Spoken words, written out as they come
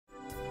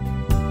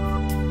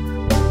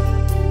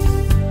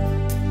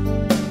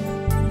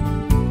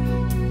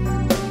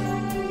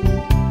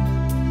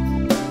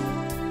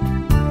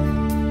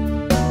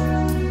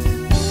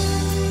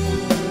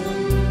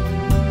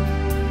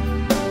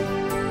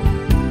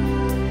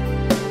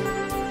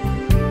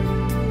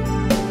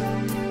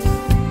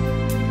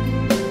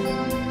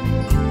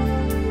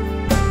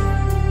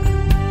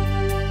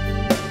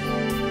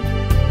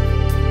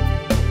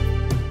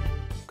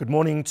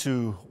morning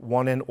to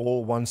one and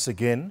all once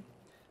again,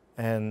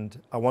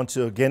 and I want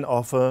to again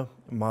offer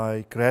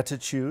my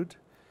gratitude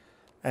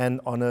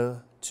and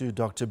honor to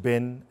Dr.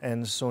 Ben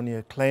and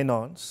Sonia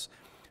Kleinans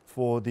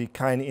for the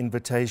kind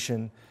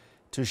invitation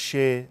to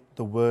share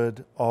the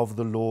word of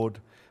the Lord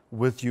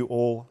with you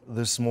all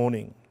this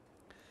morning.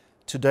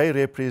 Today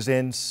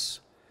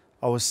represents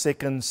our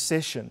second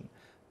session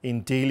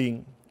in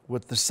dealing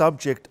with the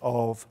subject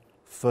of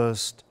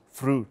first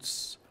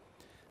fruits.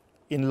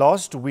 In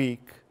last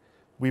week,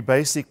 we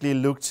basically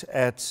looked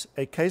at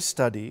a case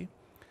study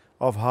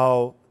of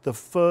how the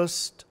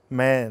first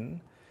man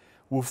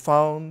who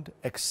found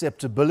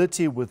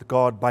acceptability with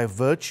God by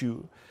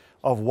virtue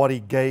of what he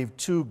gave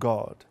to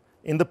God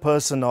in the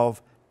person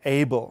of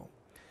Abel.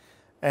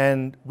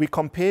 And we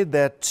compared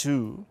that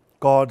to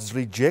God's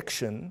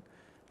rejection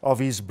of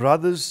his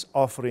brother's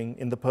offering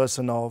in the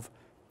person of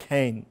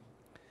Cain.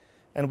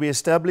 And we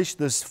established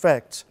this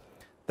fact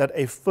that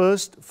a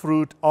first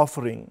fruit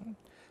offering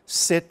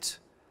set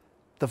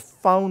the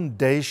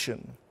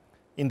foundation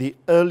in the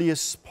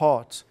earliest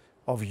part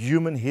of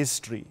human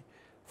history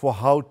for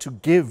how to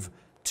give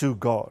to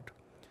God.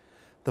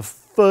 The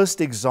first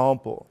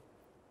example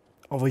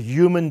of a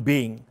human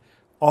being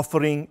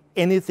offering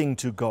anything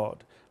to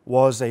God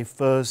was a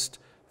first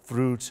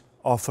fruit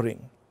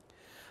offering.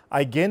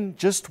 I again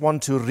just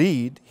want to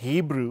read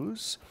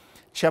Hebrews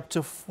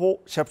chapter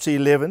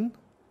 11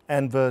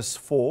 and verse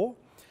 4,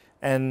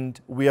 and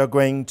we are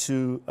going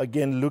to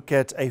again look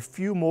at a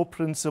few more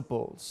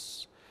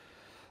principles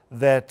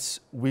that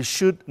we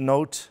should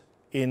note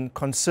in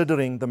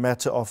considering the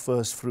matter of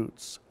first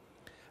fruits.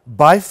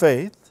 By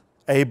faith,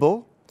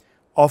 Abel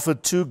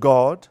offered to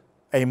God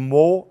a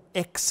more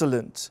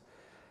excellent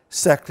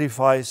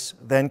sacrifice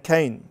than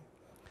Cain,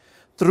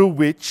 through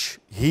which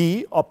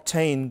he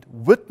obtained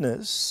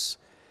witness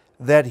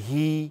that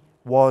he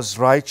was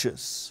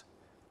righteous,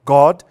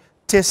 God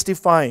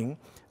testifying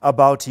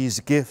about his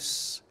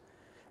gifts,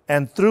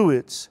 and through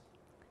it,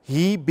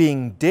 he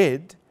being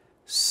dead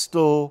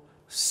still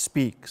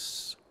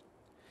speaks.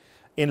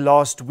 In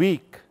last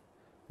week,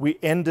 we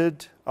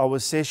ended our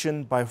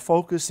session by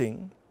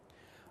focusing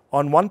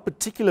on one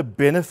particular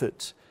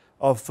benefit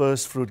of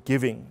first fruit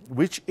giving,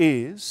 which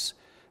is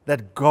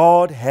that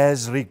God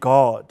has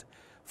regard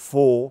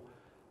for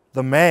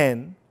the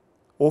man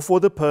or for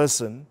the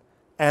person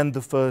and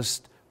the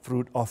first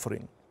fruit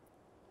offering.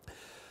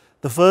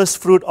 The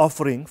first fruit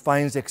offering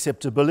finds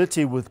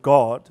acceptability with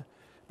God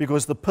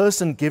because the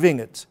person giving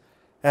it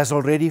has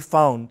already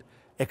found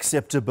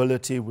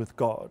acceptability with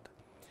God.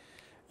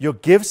 Your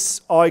gifts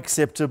are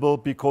acceptable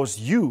because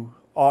you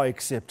are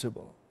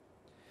acceptable.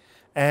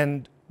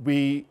 And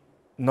we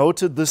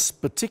noted this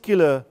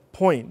particular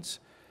point,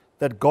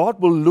 that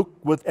God will look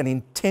with an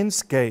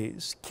intense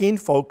gaze, keen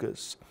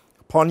focus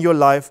upon your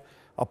life,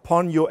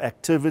 upon your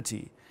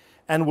activity,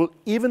 and will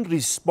even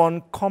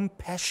respond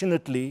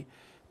compassionately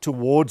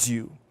towards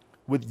you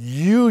with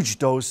huge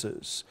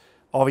doses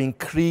of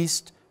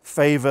increased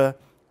favor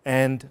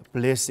and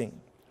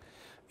blessing.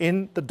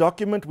 In the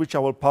document which I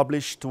will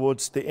publish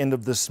towards the end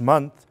of this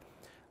month,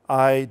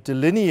 I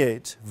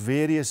delineate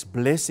various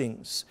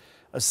blessings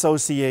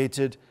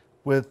associated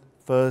with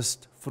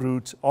first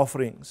fruit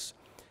offerings.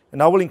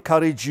 And I will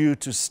encourage you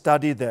to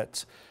study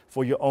that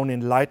for your own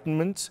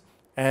enlightenment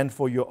and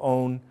for your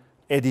own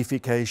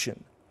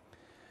edification.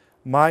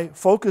 My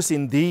focus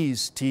in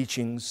these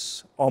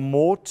teachings are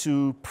more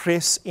to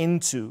press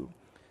into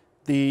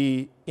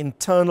the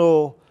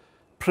internal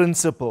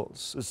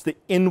principles. It's the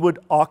inward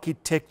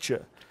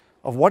architecture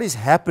of what is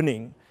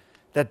happening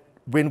that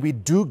when we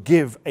do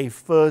give a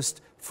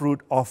first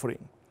fruit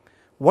offering.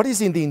 What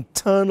is in the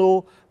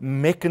internal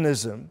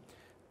mechanism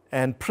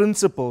and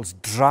principles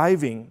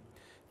driving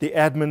the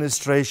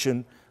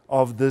administration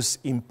of this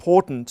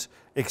important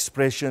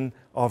expression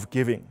of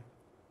giving?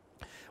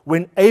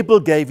 When Abel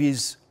gave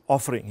his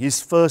offering,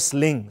 his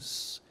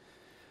firstlings,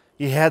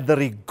 he had the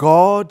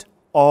regard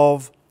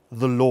of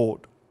the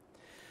Lord.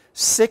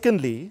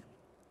 Secondly,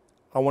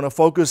 I want to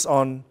focus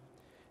on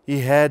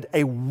he had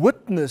a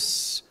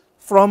witness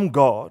from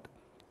God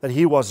that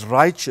he was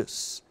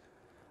righteous.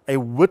 A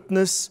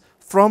witness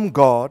from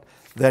God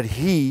that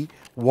he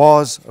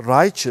was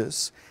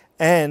righteous.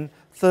 And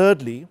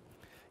thirdly,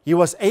 he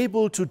was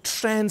able to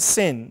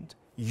transcend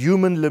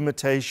human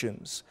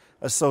limitations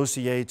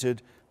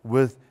associated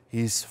with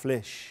his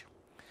flesh.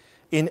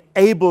 In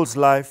Abel's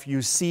life,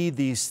 you see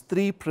these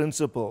three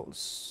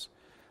principles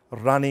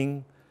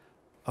running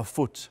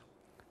afoot.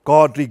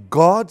 God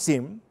regards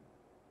him.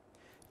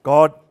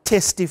 God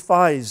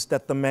testifies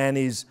that the man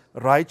is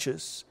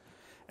righteous.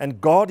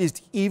 And God is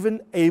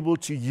even able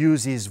to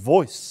use his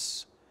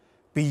voice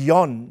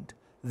beyond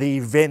the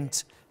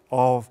event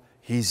of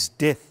his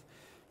death.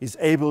 He's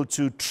able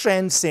to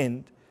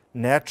transcend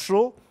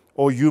natural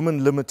or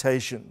human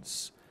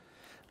limitations.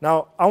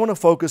 Now, I want to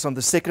focus on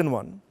the second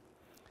one,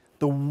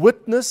 the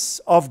witness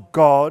of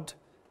God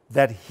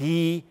that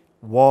he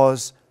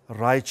was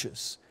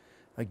righteous.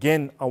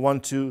 Again, I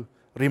want to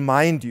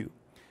remind you,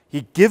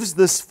 he gives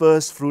this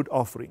first fruit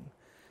offering.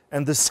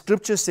 And the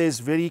scripture says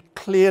very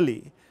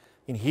clearly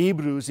in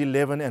Hebrews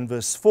 11 and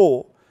verse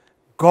 4,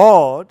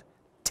 God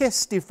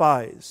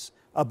testifies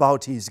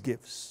about his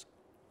gifts.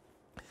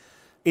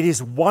 It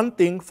is one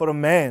thing for a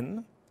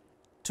man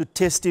to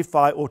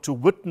testify or to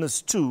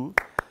witness to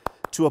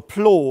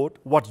applaud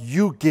what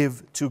you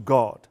give to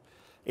God.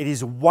 It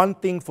is one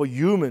thing for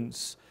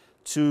humans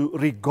to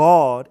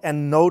regard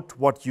and note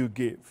what you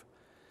give.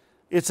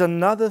 It's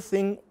another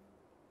thing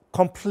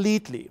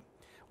completely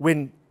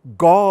when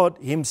God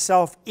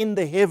himself in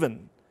the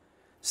heaven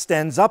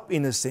stands up,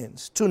 in a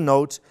sense, to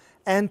note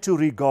and to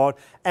regard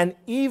and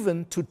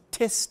even to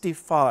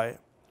testify,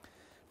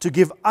 to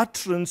give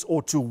utterance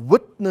or to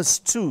witness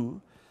to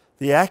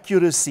the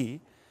accuracy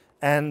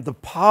and the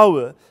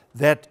power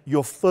that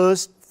your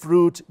first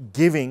fruit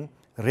giving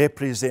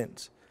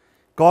represents.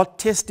 God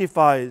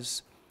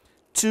testifies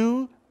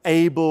to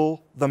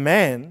Abel the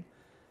man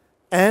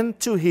and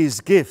to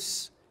his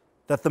gifts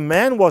that the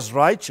man was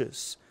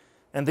righteous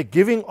and the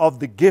giving of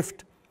the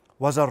gift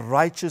was a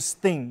righteous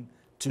thing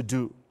to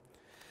do.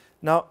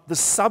 Now, the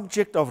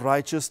subject of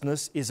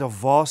righteousness is a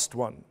vast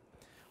one.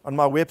 On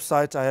my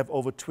website, I have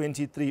over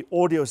 23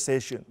 audio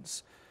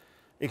sessions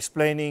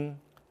explaining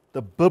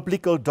the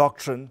biblical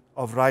doctrine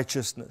of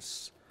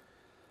righteousness.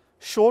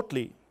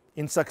 Shortly,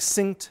 in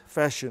succinct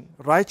fashion,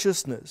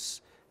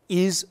 righteousness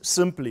is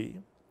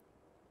simply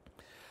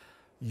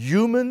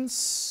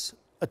humans'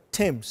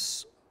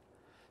 attempts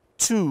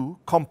to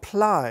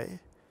comply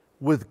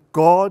with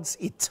God's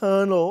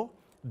eternal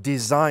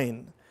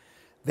design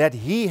that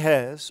he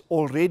has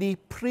already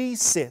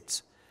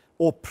preset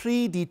or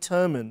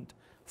predetermined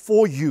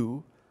for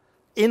you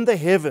in the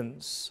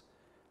heavens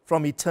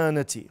from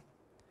eternity.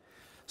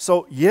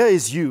 So here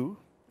is you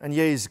and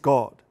here is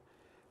God.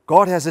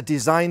 God has a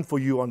design for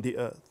you on the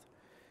earth.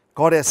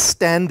 God has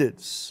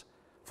standards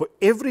for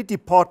every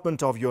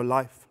department of your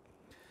life.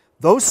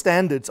 Those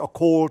standards are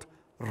called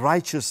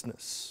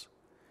righteousness.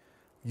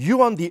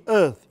 You on the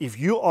earth, if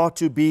you are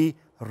to be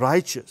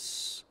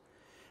righteous,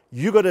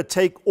 you got to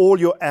take all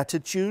your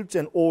attitudes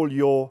and all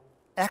your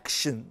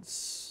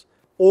actions,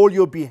 all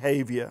your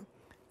behavior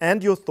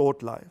and your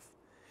thought life,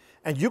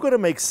 and you got to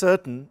make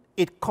certain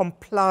it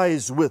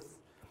complies with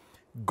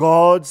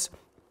God's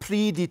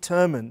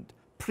predetermined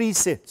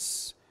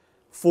presets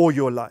for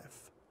your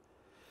life.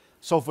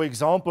 So, for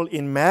example,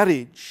 in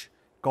marriage,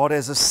 God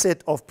has a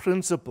set of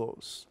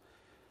principles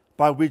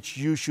by which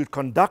you should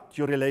conduct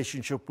your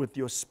relationship with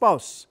your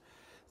spouse.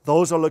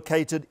 Those are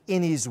located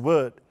in His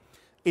Word.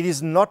 It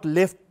is not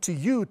left to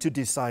you to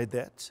decide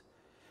that.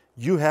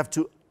 You have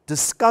to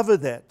discover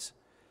that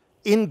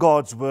in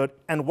God's Word,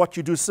 and what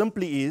you do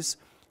simply is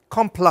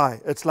comply.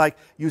 It's like,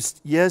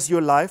 here's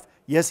your life,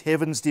 here's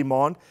heaven's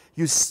demand.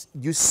 You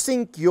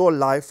sync your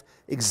life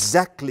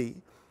exactly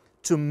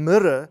to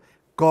mirror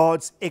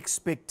God's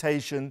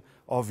expectation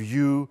of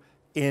you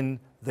in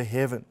the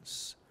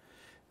heavens.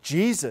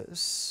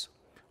 Jesus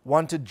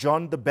wanted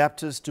John the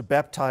Baptist to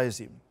baptize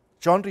him.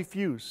 John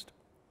refused.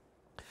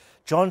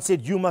 John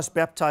said, "You must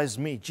baptize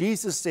me."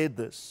 Jesus said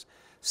this,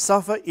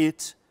 "Suffer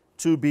it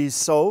to be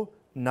so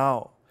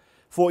now.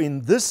 For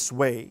in this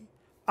way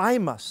I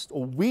must,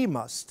 or we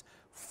must,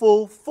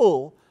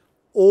 fulfill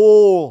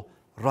all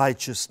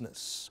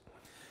righteousness."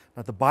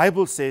 Now the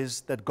Bible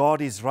says that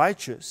God is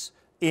righteous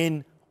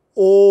in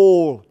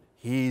all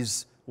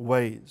His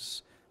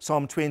ways.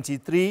 Psalm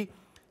 23,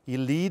 He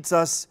leads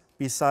us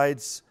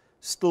besides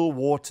still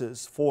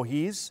waters for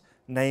His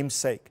name's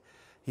sake.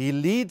 He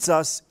leads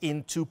us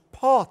into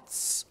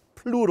paths,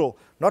 plural,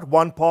 not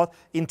one path,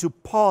 into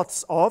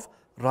paths of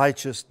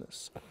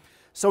righteousness.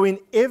 So in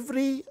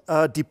every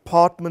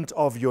department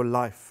of your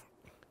life,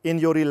 in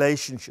your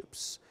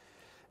relationships,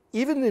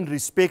 even in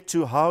respect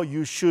to how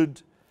you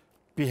should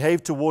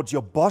behave towards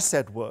your boss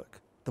at work,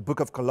 the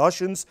book of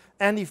Colossians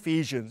and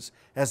Ephesians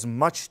has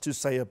much to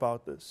say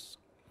about this.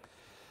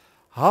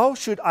 How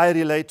should I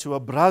relate to a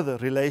brother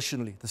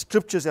relationally? The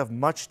scriptures have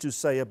much to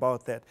say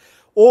about that.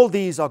 All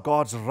these are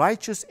God's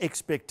righteous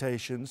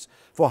expectations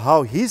for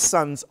how His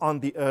sons on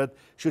the earth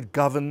should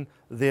govern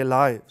their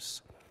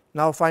lives.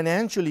 Now,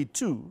 financially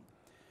too,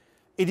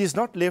 it is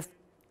not left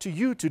to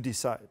you to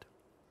decide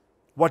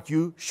what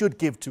you should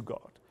give to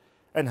God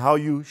and how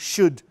you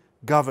should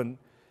govern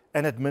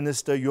and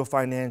administer your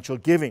financial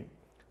giving.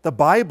 The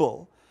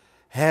Bible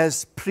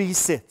has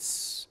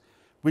precepts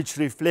which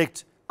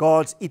reflect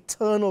God's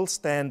eternal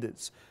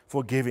standards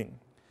for giving.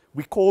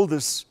 We call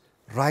this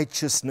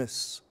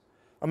righteousness.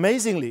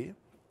 Amazingly,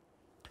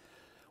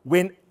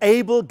 when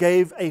Abel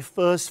gave a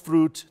first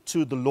fruit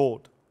to the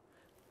Lord,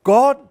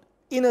 God,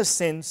 in a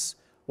sense,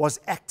 was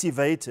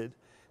activated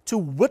to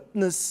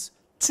witness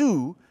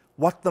to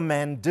what the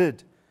man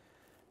did.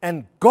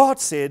 And God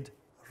said,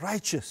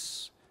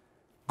 righteous.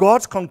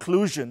 God's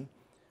conclusion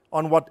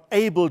on what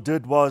Abel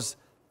did was,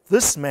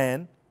 this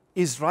man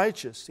is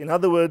righteous. In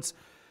other words,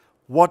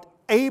 what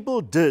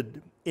Abel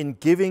did in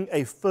giving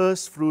a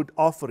first fruit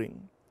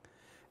offering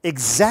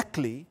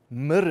exactly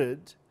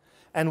mirrored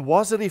and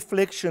was a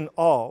reflection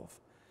of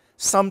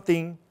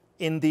something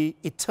in the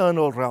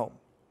eternal realm.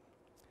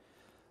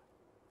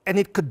 And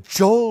it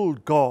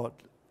cajoled God,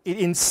 it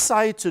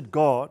incited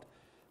God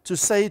to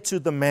say to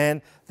the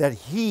man that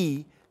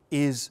he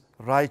is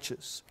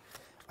righteous.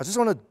 I just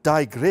want to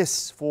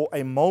digress for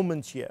a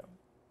moment here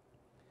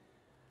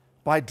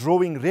by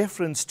drawing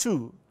reference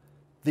to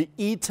the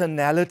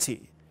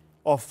eternality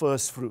of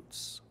first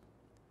fruits.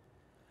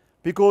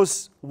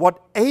 Because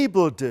what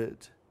Abel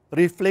did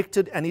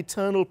reflected an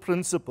eternal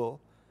principle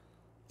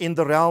in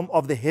the realm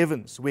of the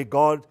heavens where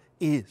God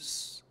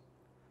is.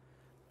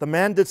 The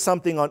man did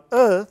something on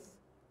earth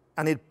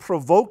and it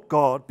provoked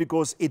God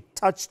because it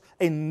touched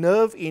a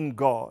nerve in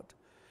God,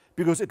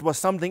 because it was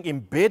something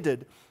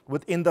embedded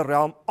within the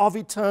realm of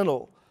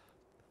eternal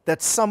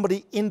that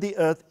somebody in the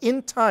earth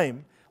in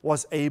time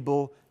was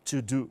able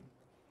to do.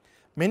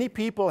 Many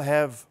people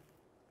have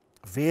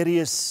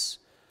various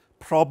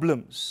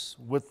problems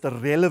with the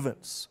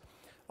relevance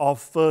of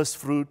first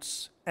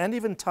fruits and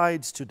even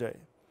tithes today.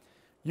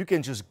 You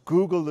can just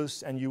Google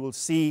this and you will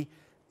see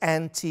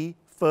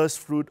anti-first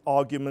fruit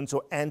arguments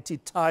or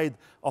anti-tithe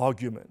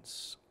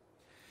arguments.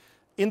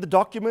 In the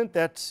document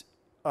that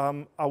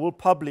I will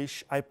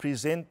publish, I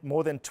present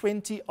more than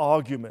 20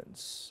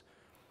 arguments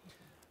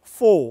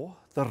for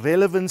the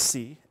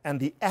relevancy and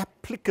the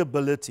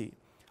applicability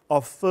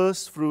of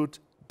first fruit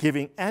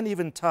giving and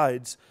even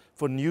tithes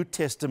for New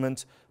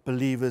Testament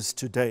believers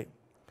today.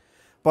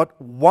 But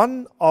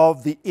one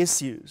of the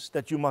issues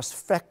that you must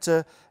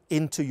factor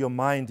into your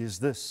mind is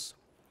this: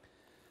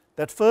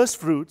 that first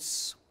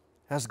fruits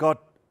has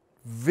got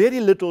very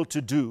little to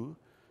do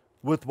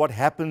with what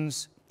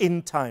happens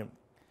in time,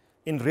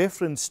 in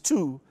reference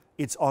to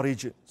its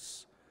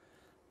origins.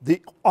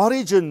 The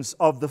origins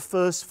of the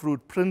first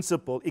fruit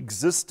principle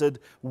existed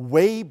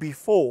way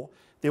before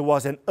there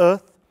was an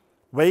earth,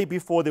 way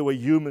before there were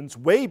humans,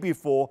 way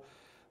before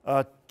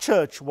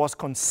church was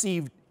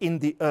conceived in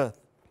the earth.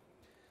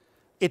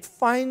 It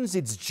finds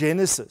its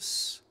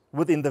genesis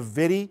within the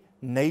very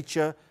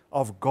nature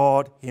of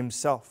God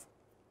Himself.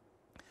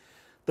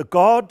 The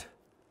Godhead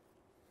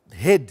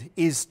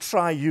is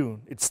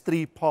triune. It's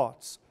three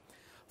parts.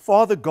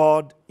 Father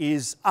God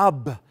is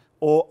Ab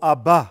or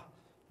Abba,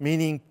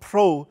 meaning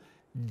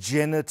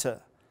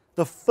progenitor,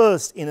 the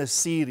first in a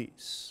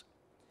series.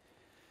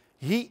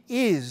 He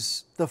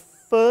is the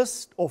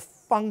first or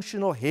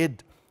functional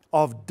head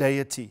of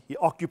deity. He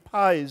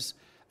occupies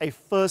a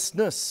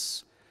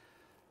firstness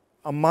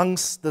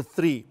amongst the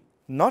three,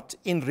 not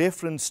in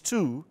reference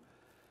to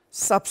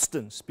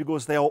substance,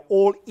 because they are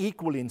all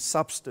equal in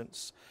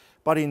substance,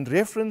 but in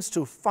reference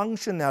to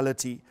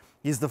functionality.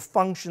 He is the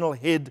functional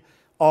head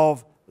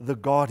of the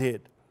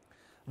Godhead.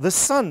 The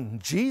Son,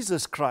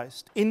 Jesus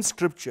Christ, in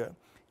Scripture,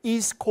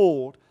 is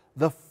called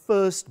the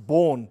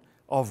firstborn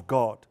of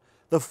God,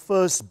 the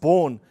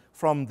firstborn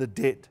from the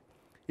dead.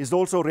 He is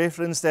also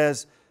referenced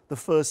as the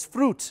first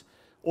fruit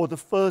or the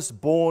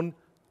firstborn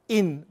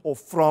in or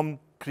from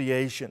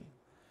creation.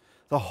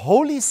 The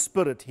Holy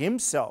Spirit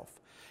Himself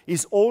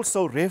is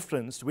also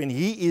referenced when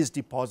He is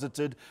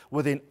deposited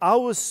within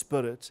our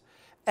spirit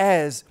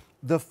as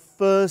the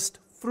first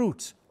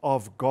fruit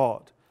of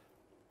God,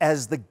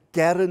 as the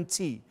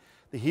guarantee.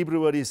 The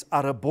Hebrew word is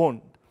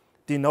arabon,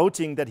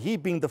 denoting that He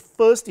being the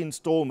first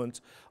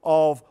installment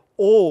of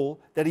all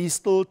that is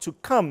still to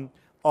come,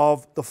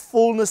 of the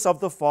fullness of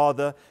the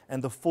Father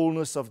and the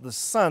fullness of the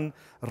Son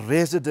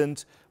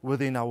resident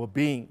within our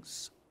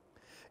beings.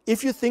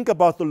 If you think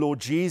about the Lord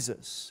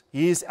Jesus,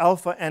 He is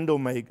Alpha and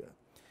Omega.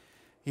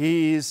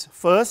 He is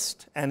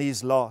first and He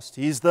is last.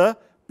 He is the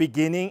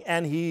beginning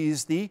and He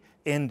is the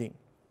ending.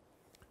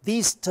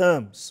 These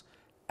terms,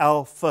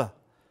 Alpha,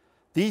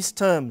 these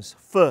terms,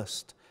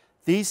 first,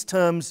 these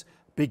terms,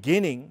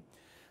 beginning,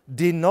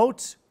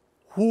 denote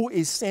who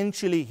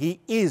essentially He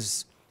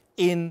is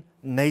in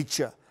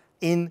nature,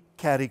 in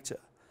character.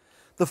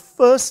 The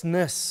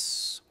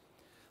firstness,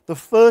 the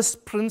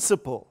first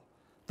principle,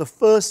 the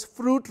first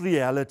fruit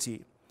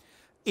reality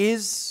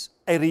is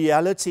a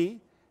reality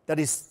that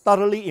is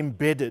thoroughly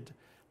embedded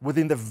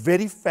within the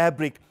very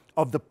fabric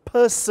of the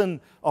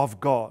person of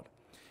God.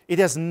 It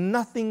has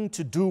nothing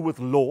to do with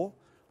law,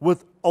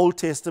 with Old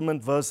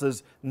Testament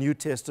versus New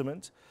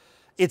Testament.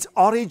 Its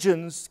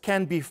origins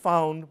can be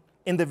found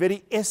in the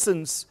very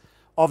essence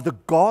of the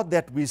God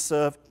that we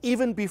serve,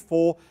 even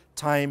before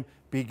time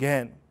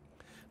began.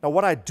 Now,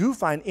 what I do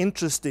find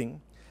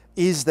interesting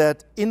is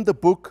that in the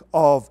book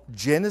of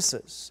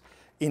Genesis,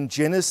 in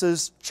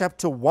Genesis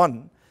chapter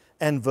 1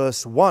 and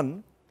verse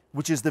 1,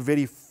 which is the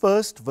very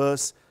first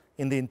verse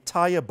in the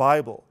entire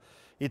Bible,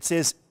 it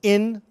says,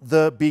 "In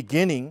the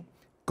beginning,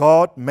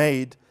 God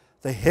made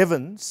the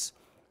heavens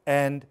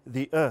and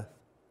the earth."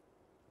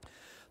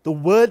 The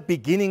word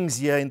beginnings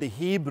here in the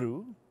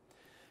Hebrew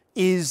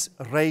is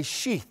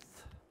reshith.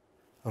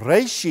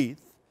 Reshith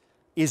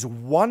is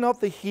one of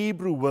the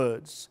Hebrew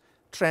words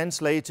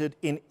translated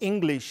in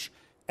English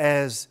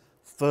as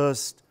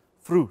first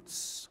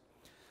fruits.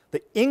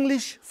 The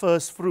English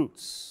first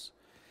fruits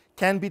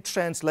can be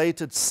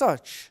translated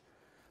such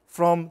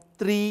from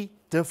three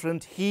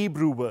different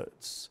Hebrew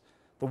words.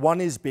 The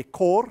one is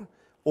bekor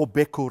or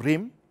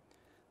bekorim.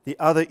 The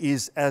other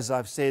is, as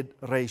I've said,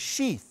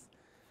 reshith.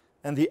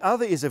 And the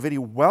other is a very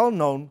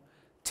well-known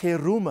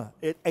teruma,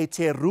 a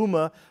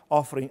teruma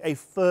offering, a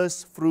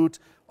first fruit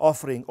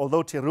offering,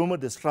 although teruma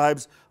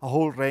describes a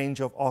whole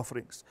range of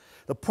offerings.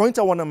 The point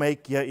I want to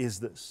make here is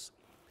this.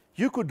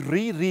 You could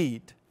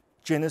reread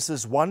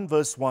Genesis 1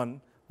 verse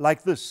 1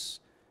 like this.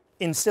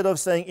 Instead of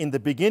saying, in the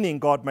beginning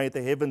God made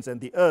the heavens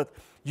and the earth,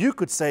 you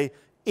could say,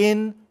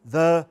 in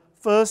the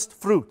first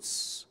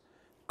fruits,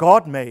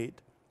 God made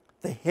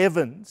the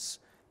heavens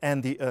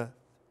and the earth.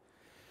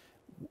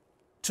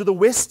 To the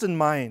Western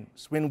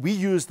minds, when we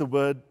use the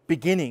word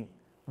beginning,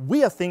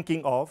 we are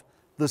thinking of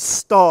the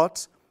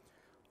start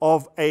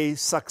of a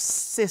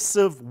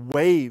successive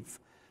wave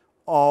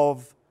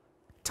of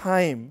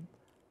time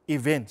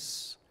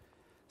events.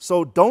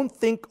 So don't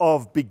think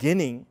of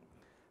beginning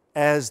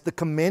as the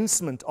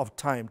commencement of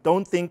time.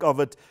 Don't think of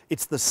it,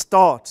 it's the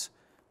start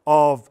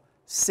of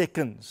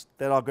seconds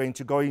that are going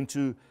to go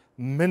into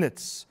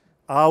minutes,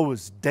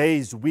 hours,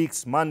 days,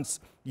 weeks, months,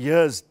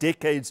 years,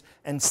 decades,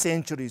 and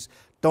centuries.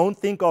 Don't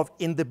think of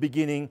in the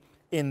beginning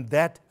in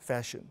that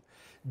fashion.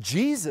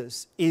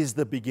 Jesus is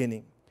the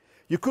beginning.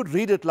 You could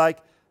read it like,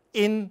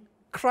 in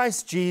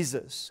Christ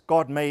Jesus,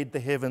 God made the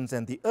heavens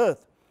and the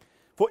earth.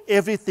 For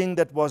everything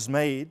that was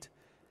made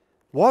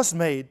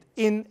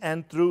in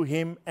and through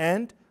Him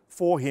and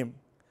for Him.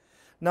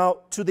 Now,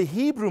 to the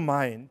Hebrew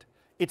mind,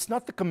 it's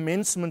not the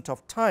commencement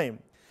of time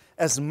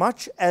as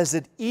much as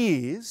it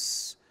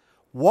is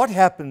what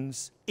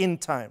happens in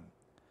time.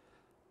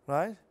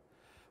 Right?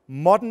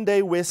 Modern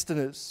day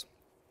Westerners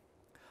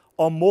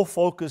are more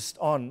focused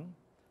on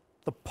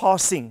the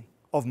passing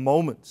of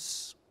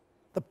moments,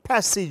 the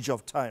passage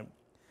of time.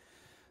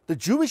 The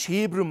Jewish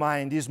Hebrew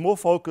mind is more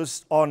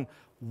focused on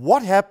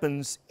what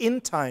happens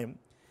in time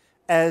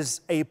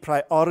as a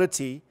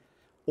priority,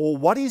 or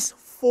what is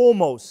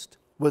foremost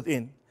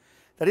within.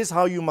 That is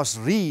how you must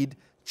read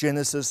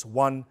Genesis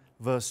 1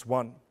 verse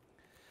 1.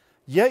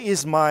 Here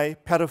is my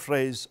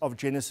paraphrase of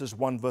Genesis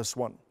 1 verse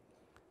 1.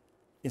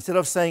 Instead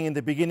of saying, in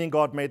the beginning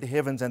God made the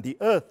heavens and the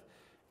earth,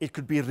 it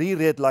could be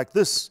reread like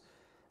this: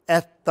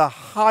 at the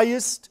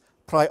highest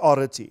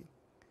priority,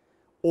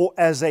 or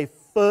as a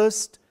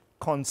first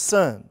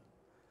concern,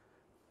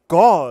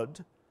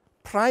 God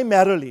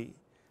primarily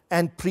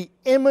and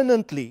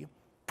preeminently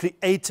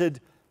created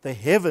the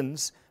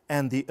heavens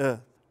and the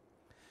earth.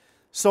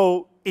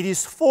 So it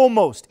is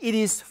foremost, it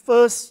is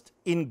first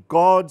in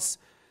God's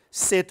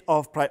set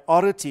of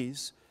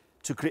priorities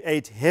to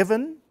create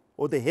heaven,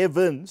 or the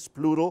heavens,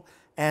 plural,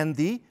 and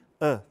the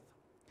earth.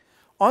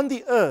 On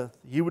the earth,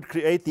 He would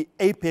create the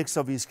apex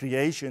of His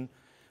creation,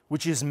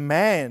 which is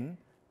man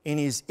in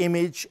His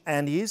image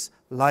and His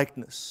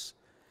likeness.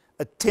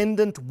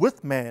 Attendant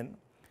with man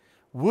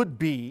would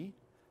be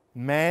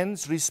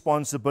man's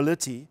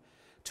responsibility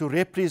to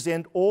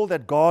represent all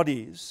that God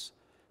is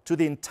to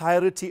the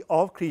entirety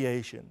of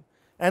creation,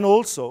 and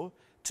also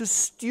to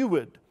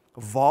steward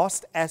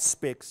vast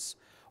aspects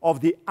of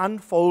the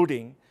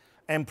unfolding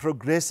and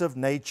progressive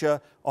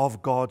nature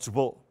of God's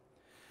will.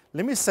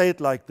 Let me say it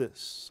like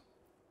this.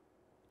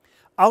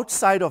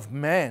 Outside of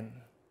man,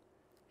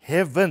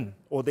 heaven,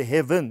 or the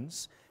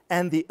heavens,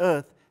 and the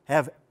earth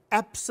have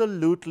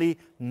absolutely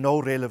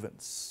no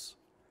relevance.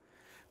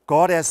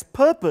 God has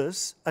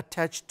purpose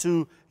attached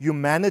to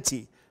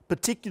humanity,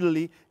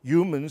 particularly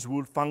humans who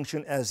will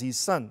function as His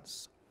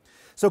sons.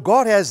 So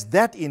God has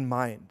that in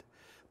mind.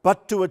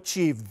 But to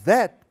achieve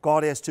that,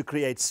 God has to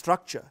create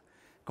structure.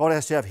 God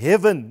has to have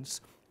heavens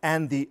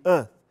and the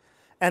earth.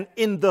 And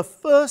in the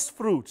first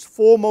fruits,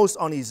 foremost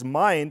on His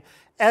mind,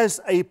 as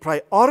a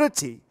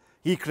priority,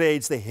 He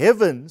creates the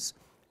heavens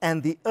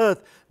and the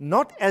earth,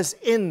 not as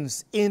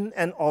ends in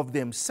and of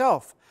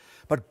themselves,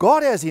 but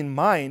God has in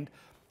mind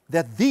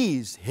that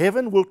these,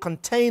 heaven will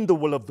contain the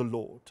will of the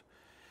Lord.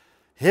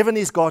 Heaven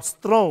is God's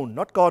throne,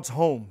 not God's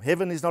home.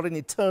 Heaven is not an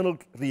eternal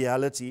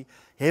reality.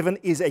 Heaven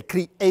is a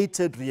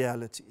created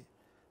reality.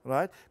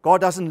 Right?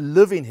 God doesn't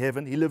live in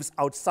heaven, He lives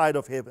outside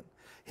of heaven.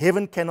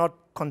 Heaven cannot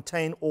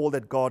contain all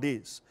that God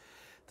is.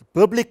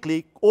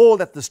 Biblically, all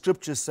that the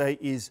scriptures say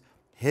is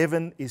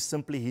heaven is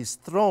simply His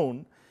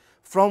throne,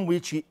 from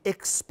which He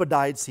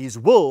expedites His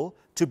will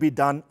to be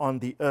done on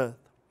the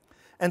earth.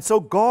 And so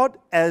God,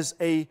 as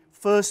a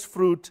first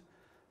fruit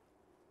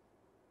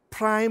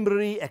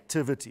primary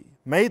activity,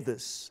 made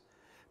this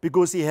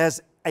because He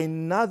has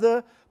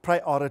another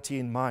priority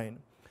in mind,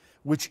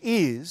 which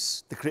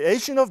is the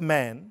creation of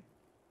man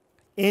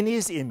in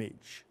His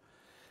image,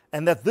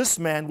 and that this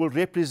man will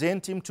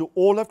represent Him to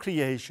all of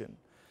creation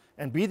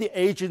and be the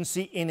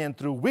agency in and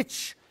through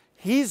which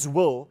His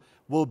will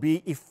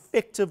be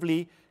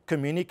effectively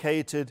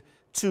communicated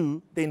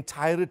to the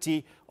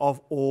entirety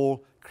of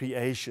all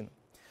creation.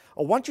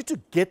 I want you to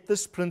get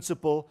this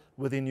principle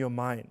within your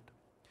mind.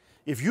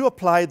 If you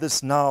apply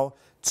this now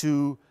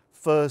to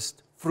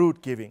first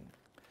fruit giving,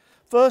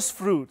 first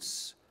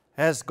fruits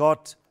has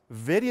got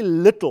very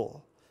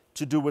little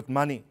to do with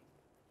money,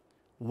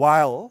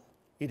 while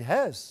it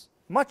has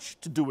much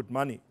to do with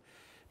money,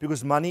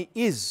 because money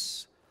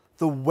is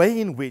the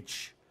way in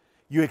which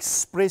you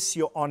express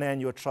your honor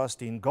and your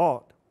trust in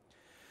God.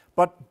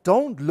 But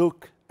don't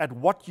look at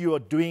what you are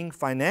doing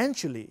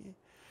financially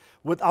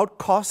without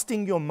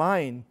casting your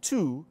mind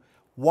to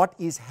what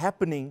is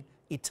happening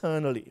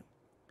eternally.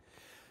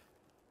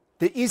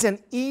 There is an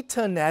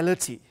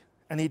eternality,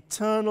 an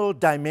eternal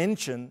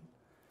dimension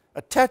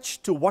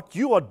attached to what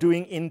you are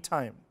doing in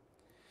time.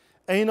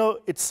 And you know,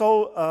 it's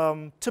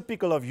so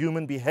typical of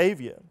human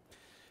behavior.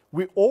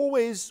 We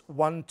always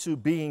want to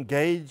be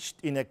engaged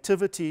in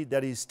activity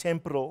that is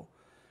temporal,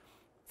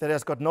 that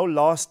has got no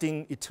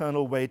lasting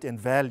eternal weight and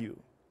value.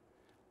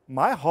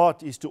 My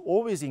heart is to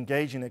always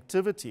engage in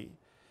activity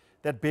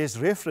that bears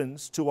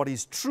reference to what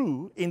is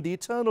true in the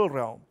eternal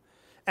realm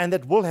and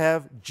that will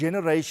have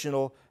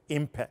generational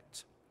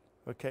impact.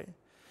 Okay?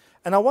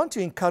 And I want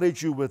to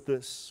encourage you with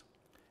this.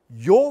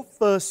 Your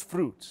first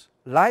fruit,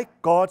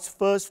 like God's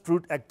first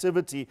fruit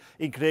activity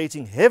in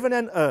creating heaven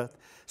and earth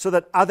so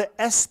that other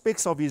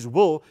aspects of His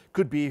will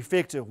could be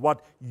effective,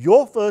 what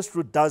your first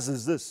fruit does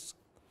is this.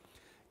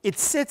 It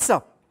sets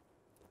up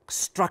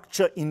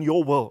structure in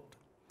your world.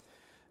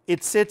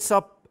 It sets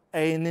up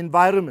an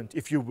environment,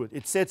 if you would.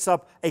 It sets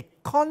up a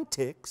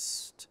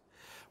context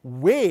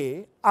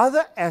where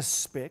other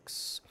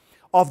aspects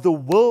of the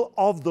will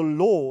of the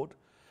Lord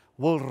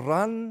will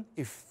run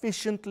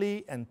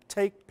efficiently and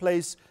take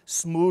place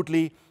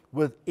smoothly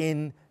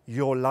within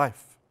your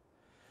life.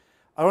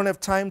 I don't have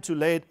time to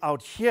lay it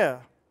out here,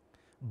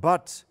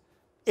 but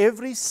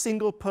every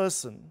single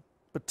person,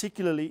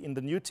 particularly in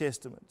the New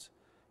Testament,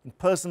 in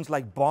persons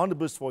like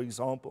Barnabas, for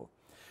example,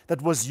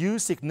 that was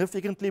used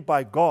significantly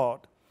by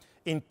God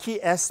in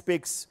key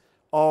aspects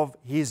of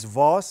His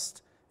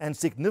vast and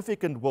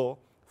significant will,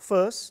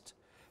 first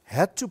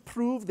had to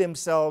prove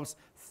themselves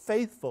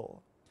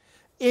faithful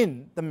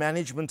in the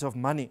management of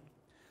money.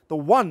 The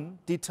one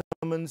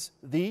determines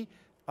the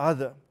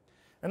other.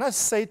 And I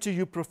say to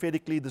you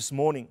prophetically this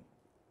morning,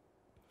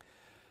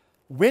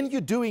 when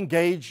you do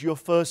engage your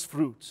first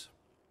fruit,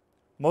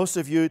 most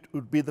of you, it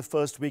would be the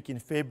first week in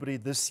February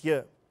this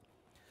year.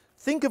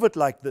 Think of it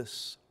like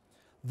this.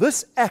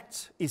 This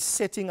act is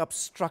setting up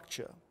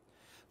structure,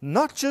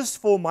 not just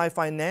for my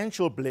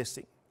financial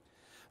blessing,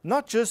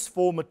 not just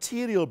for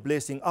material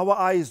blessing. Our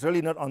eye is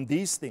really not on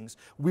these things.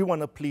 We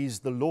want to please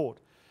the Lord.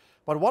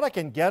 But what I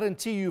can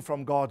guarantee you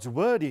from God's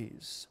word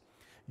is,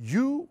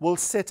 you will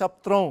set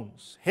up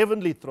thrones,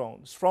 heavenly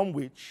thrones, from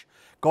which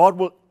God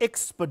will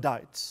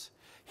expedite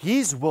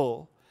His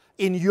will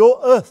in your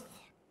earth,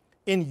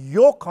 in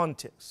your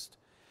context,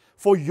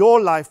 for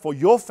your life, for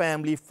your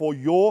family, for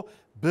your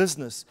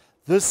business.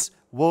 This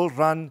will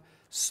run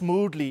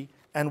smoothly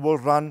and will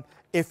run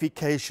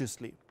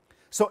efficaciously.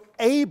 So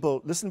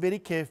Abel, listen very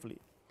carefully,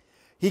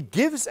 he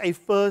gives a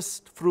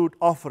first fruit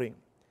offering.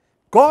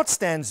 God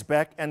stands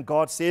back and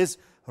God says,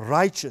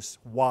 righteous.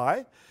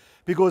 Why?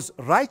 Because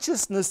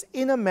righteousness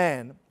in a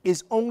man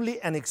is only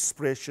an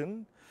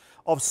expression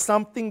of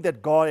something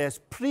that God has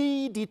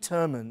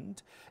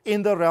predetermined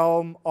in the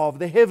realm of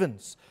the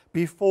heavens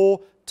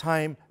before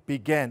time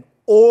began.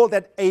 All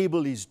that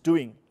Abel is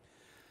doing,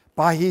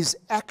 by his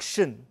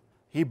action,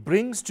 he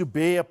brings to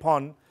bear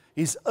upon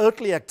his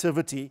earthly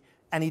activity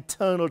an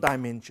eternal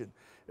dimension.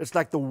 It's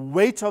like the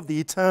weight of the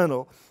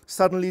eternal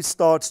suddenly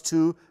starts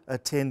to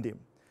attend him.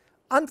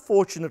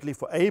 Unfortunately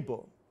for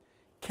Abel,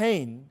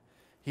 Cain,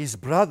 his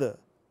brother,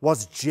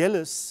 was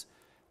jealous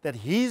that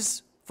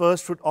his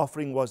first fruit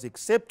offering was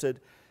accepted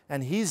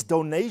and his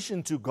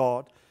donation to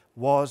God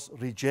was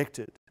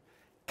rejected.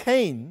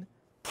 Cain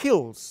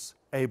kills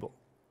Abel.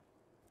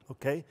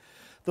 Okay?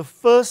 The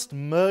first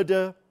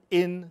murder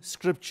in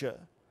Scripture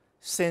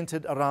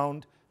centered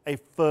around a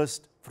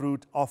first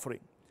fruit offering.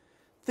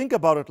 Think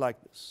about it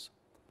like this.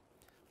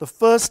 The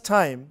first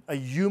time a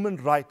human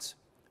right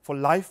for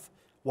life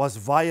was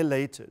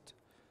violated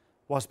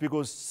was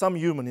because some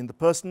human, in the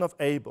person of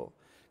Abel,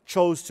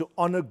 chose to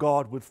honor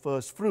God with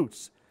first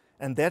fruits,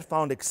 and that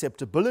found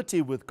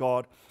acceptability with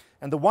God,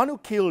 and the one who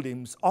killed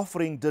him's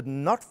offering did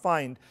not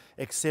find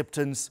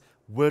acceptance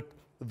with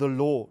the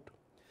Lord.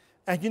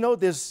 And you know,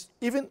 there's,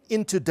 even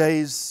in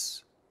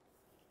today's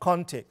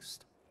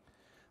context,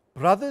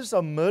 brothers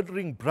are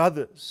murdering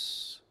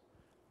brothers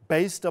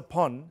based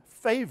upon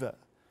favor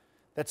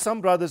that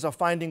some brothers are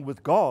finding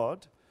with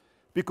God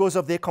because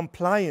of their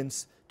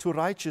compliance to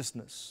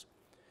righteousness.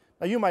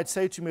 Now you might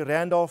say to me,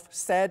 Randolph,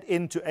 sad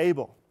end to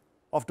Abel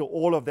after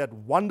all of that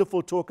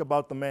wonderful talk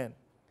about the man.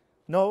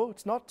 No,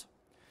 it's not.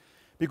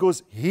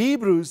 Because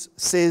Hebrews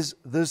says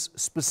this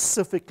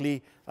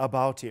specifically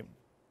about him,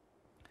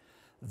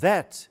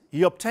 that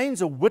he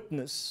obtains a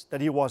witness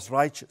that he was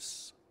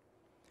righteous.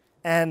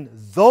 And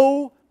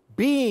though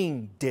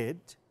being dead,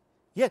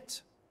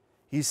 yet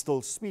he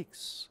still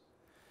speaks.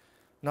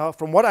 Now,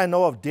 from what I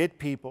know of dead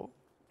people,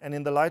 and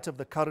in the light of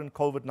the current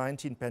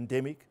COVID-19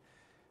 pandemic,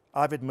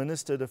 I've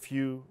administered a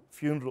few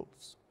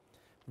funerals.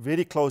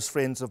 Very close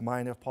friends of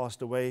mine have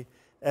passed away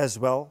as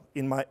well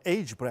in my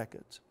age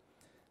bracket.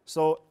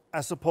 So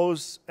I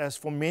suppose, as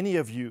for many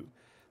of you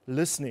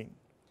listening,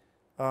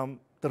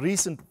 the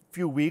recent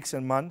few weeks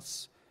and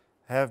months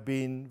have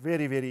been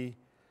very, very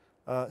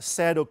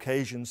sad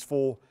occasions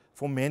for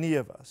many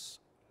of us.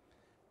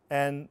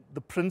 And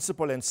the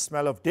principle and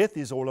smell of death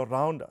is all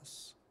around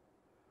us.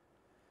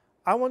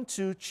 I want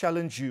to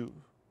challenge you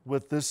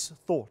with this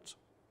thought.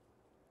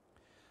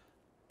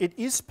 It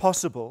is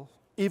possible,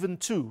 even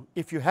to,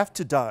 if you have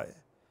to die,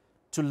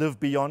 to live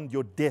beyond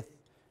your death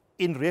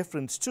in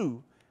reference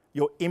to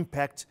your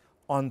impact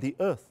on the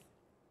earth.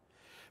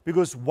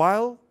 Because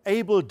while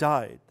Abel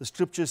died, the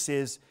scripture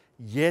says,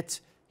 yet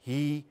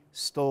he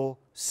still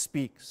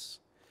speaks.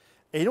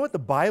 And you know what the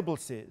Bible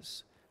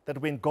says?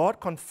 That when God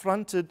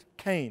confronted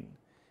Cain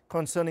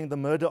concerning the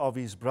murder of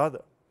his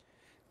brother,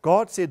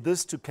 God said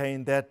this to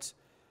Cain, that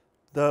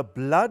the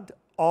blood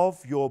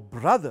of your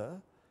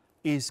brother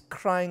is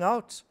crying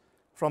out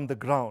from the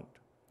ground.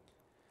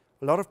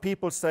 A lot of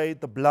people say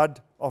the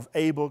blood of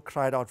Abel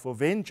cried out for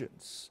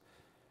vengeance,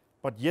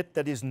 but yet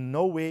that is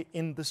nowhere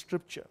in the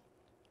scripture.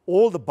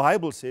 All the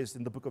Bible says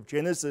in the book of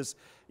Genesis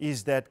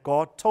is that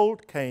God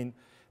told Cain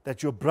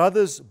that your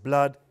brother's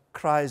blood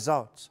cries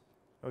out.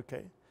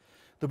 Okay?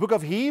 The book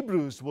of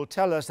Hebrews will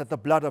tell us that the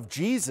blood of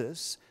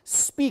Jesus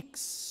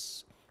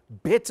speaks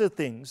better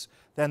things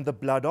than the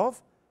blood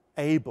of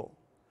Abel.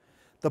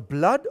 The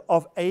blood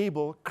of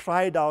Abel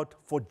cried out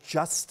for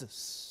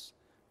justice,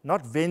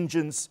 not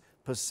vengeance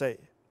per se.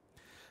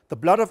 The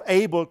blood of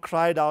Abel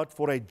cried out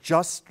for a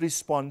just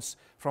response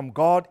from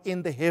God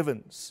in the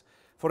heavens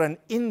for an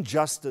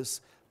injustice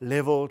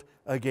leveled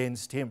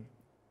against him.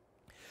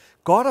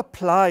 God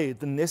applied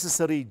the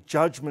necessary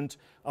judgment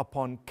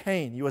upon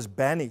Cain. He was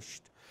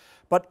banished.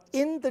 But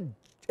in the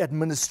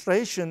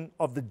administration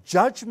of the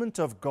judgment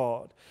of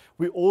God,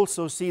 we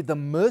also see the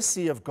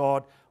mercy of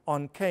God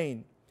on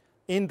Cain,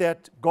 in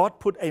that God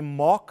put a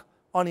mark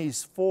on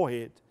his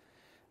forehead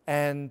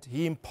and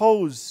he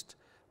imposed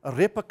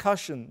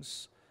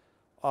repercussions,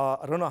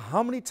 I don't know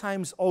how many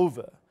times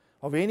over,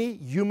 of any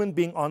human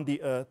being on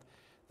the earth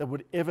that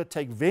would ever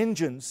take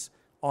vengeance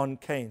on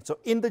Cain. So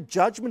in the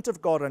judgment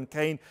of God on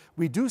Cain,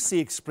 we do see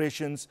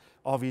expressions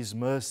of his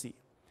mercy.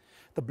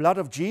 The blood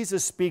of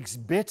Jesus speaks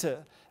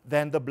better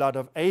than the blood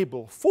of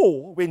Abel.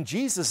 For when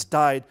Jesus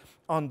died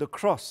on the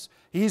cross,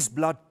 his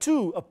blood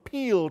too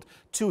appealed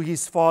to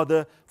his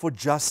Father for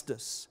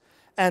justice.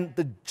 And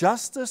the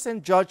justice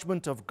and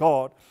judgment of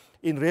God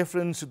in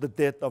reference to the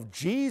death of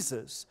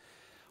Jesus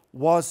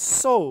was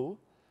so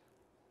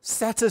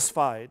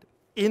satisfied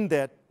in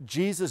that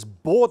Jesus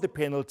bore the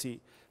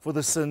penalty for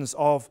the sins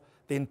of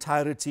the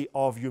entirety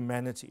of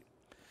humanity.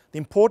 The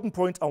important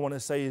point I want to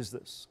say is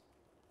this.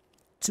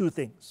 Two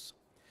things.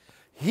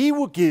 He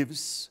who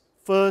gives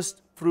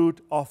first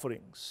fruit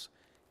offerings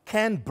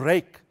can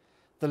break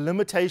the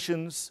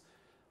limitations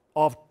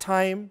of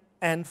time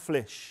and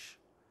flesh.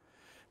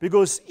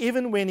 Because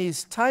even when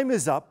his time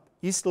is up,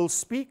 he still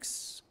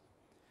speaks.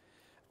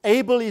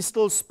 Abel is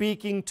still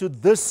speaking to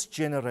this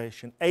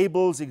generation.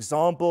 Abel's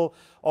example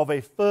of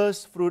a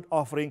first fruit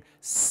offering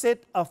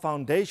set a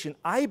foundation,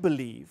 I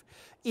believe,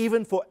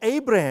 even for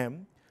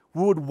Abraham,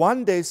 who would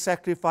one day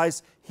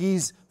sacrifice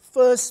his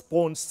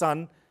firstborn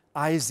son,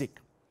 Isaac.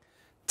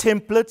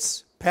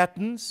 Templates,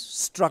 patterns,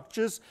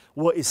 structures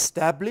were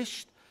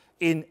established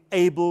in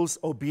Abel's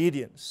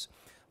obedience.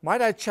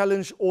 Might I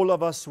challenge all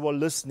of us who are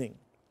listening,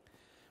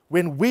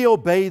 when we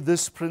obey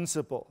this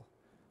principle,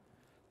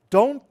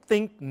 don't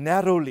think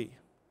narrowly.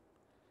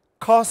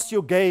 Cast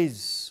your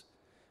gaze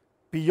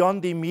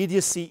beyond the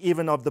immediacy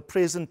even of the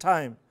present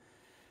time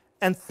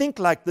and think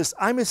like this.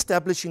 I'm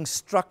establishing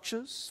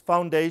structures,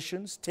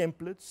 foundations,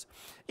 templates,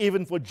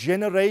 even for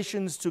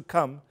generations to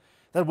come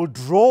that will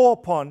draw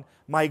upon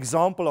my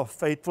example of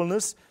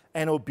faithfulness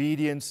and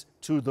obedience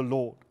to the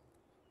Lord.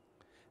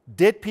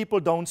 Dead people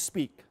don't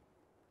speak,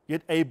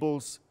 yet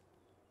Abel's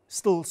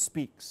still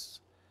speaks.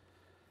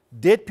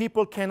 Dead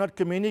people cannot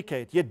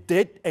communicate, yet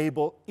dead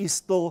Abel is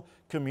still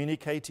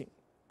communicating.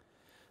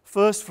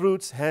 First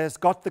fruits has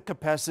got the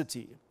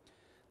capacity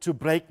to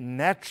break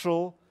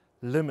natural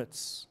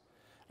limits.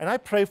 And I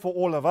pray for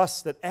all of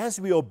us that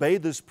as we obey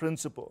this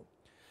principle,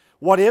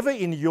 whatever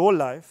in your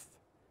life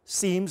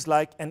seems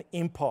like an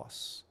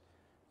impasse,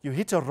 you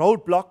hit a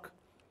roadblock,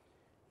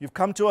 you've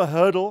come to a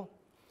hurdle,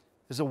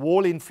 there's a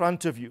wall in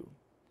front of you.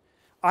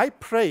 I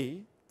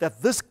pray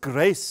that this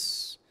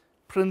grace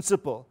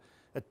principle,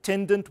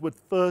 attendant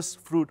with first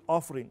fruit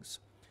offerings,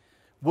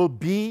 will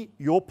be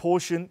your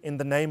portion in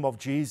the name of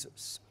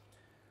Jesus.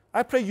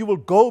 I pray you will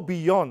go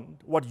beyond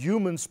what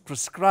humans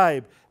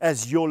prescribe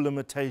as your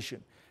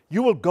limitation.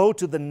 You will go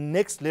to the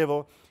next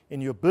level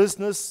in your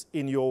business,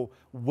 in your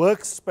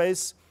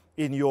workspace,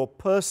 in your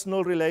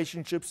personal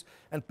relationships,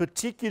 and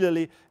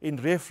particularly in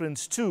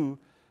reference to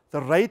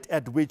the rate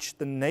at which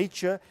the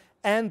nature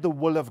and the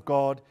will of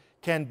God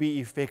can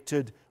be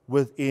effected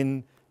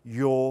within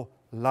your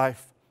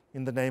life.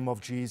 In the name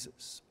of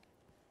Jesus.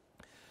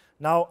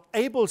 Now,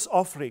 Abel's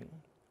offering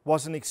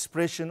was an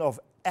expression of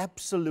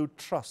absolute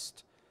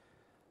trust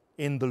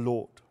in the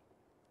Lord.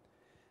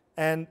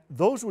 And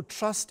those who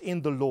trust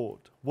in the Lord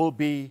will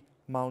be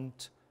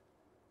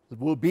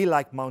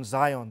like Mount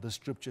Zion, the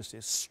scripture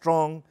says,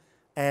 strong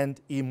and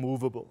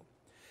immovable.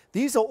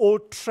 These are all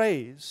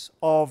traits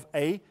of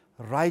a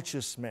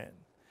righteous man.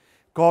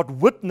 God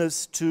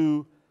witnessed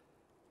to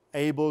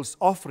Abel's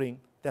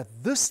offering that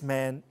this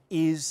man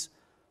is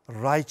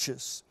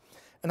righteous.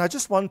 And I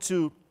just want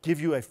to give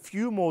you a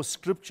few more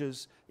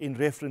scriptures in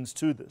reference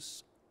to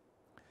this.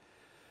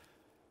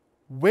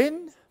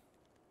 When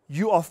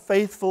you are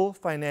faithful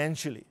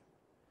financially,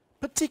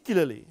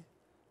 particularly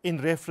in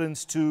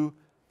reference to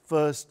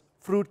first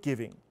fruit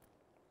giving,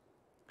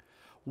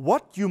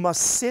 what you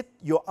must set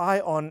your eye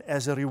on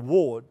as a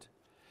reward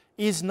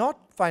is not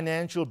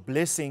financial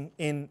blessing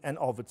in and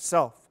of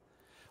itself,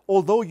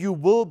 although you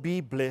will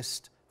be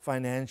blessed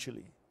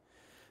financially.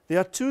 There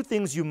are two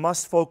things you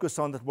must focus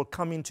on that will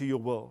come into your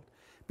world.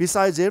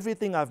 Besides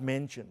everything I've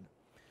mentioned,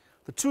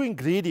 the two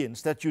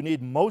ingredients that you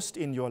need most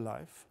in your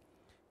life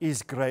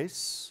is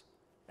grace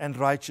and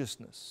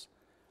righteousness.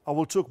 I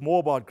will talk more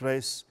about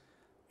grace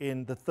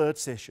in the third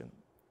session.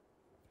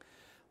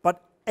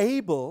 But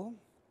Abel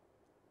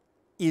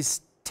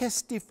is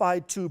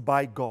testified to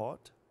by God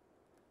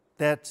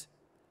that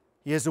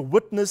he has a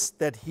witness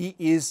that he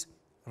is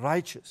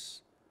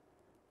righteous.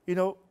 You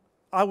know,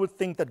 I would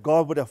think that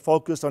God would have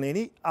focused on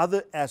any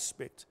other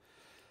aspect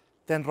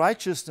than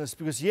righteousness,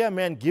 because here a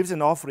man gives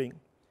an offering.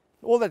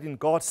 All that can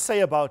God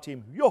say about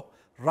him, you're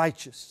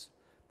righteous.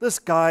 This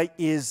guy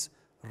is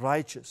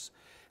righteous.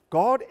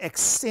 God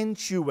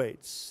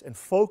accentuates and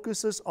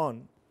focuses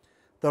on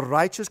the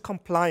righteous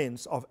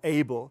compliance of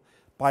Abel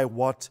by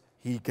what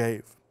he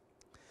gave.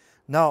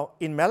 Now,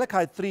 in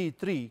Malachi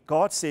 3:3,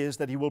 God says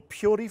that he will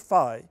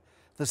purify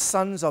the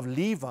sons of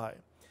Levi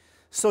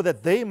so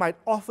that they might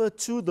offer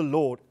to the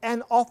Lord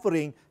an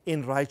offering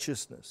in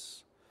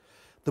righteousness.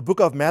 The book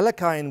of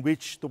Malachi, in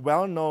which the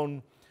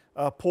well-known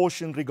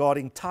portion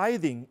regarding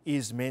tithing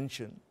is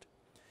mentioned,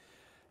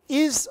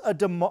 is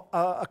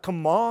a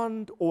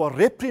command or a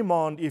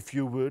reprimand, if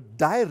you would,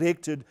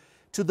 directed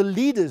to the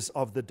leaders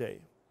of the day.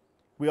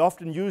 We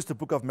often use the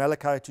book of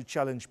Malachi to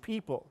challenge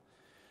people,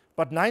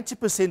 but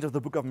 90% of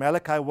the book of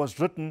Malachi was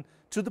written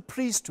to the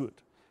priesthood.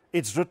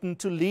 It's written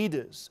to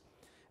leaders,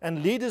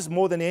 and leaders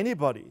more than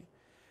anybody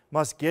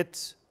must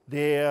get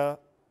their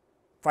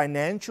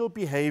financial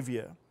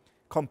behavior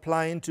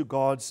compliant to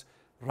God's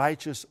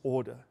righteous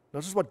order.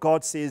 Notice what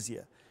God says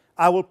here.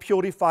 I will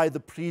purify the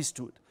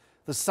priesthood,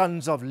 the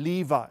sons of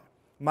Levi,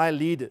 my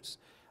leaders.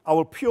 I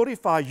will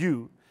purify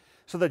you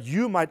so that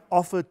you might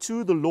offer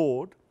to the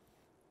Lord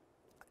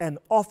an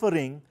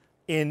offering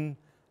in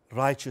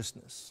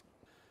righteousness.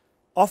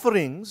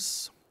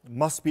 Offerings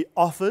must be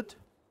offered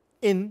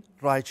in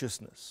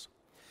righteousness.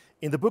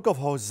 In the book of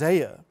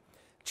Hosea,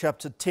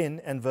 chapter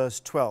 10 and verse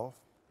 12,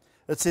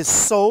 it says,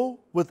 sow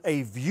with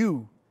a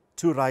view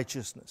to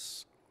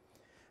righteousness,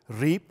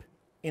 reap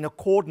in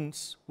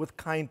accordance with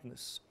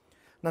kindness.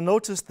 Now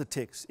notice the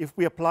text. If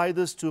we apply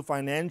this to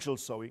financial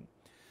sowing,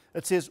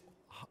 it says,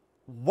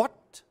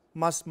 what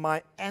must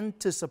my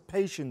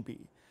anticipation be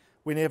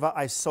whenever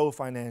I sow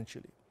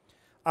financially?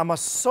 I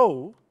must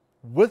sow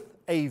with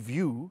a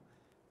view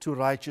to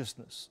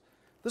righteousness.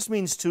 This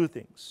means two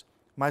things.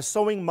 My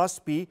sowing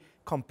must be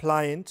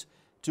compliant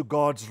to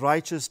God's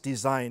righteous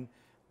design,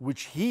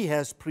 which he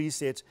has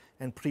preset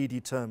and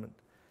predetermined.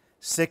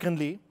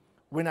 Secondly,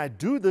 when I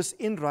do this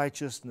in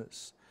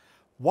righteousness,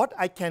 what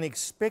I can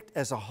expect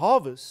as a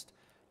harvest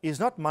is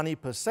not money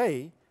per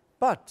se,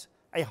 but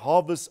a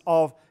harvest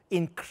of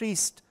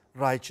increased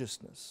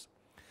righteousness.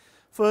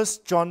 1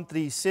 John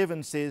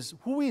 3:7 says,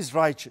 who is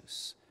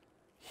righteous?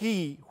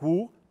 He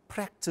who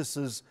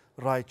practices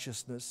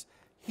righteousness.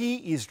 He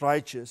is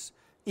righteous,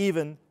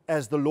 even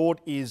as the Lord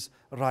is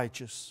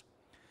righteous.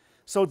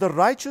 So the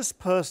righteous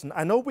person,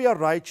 I know we are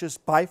righteous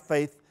by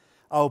faith,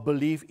 our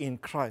belief in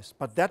Christ,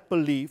 but that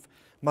belief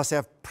must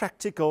have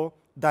practical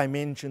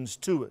dimensions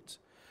to it.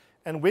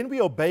 And when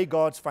we obey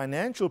God's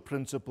financial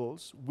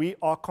principles, we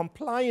are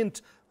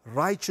compliant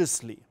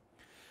righteously.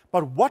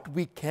 But what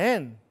we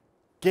can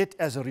get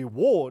as a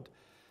reward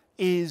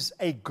is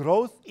a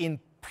growth in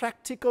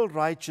practical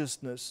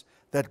righteousness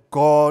that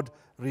God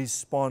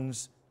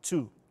responds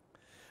to.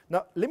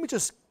 Now, let me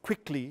just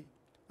quickly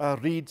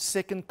read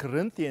 2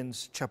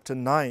 Corinthians chapter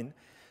 9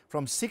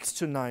 from 6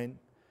 to 9,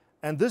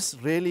 and this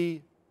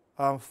really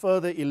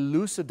further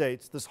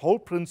elucidates this whole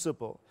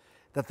principle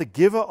that the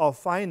giver of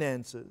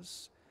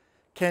finances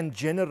can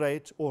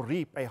generate or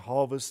reap a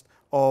harvest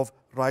of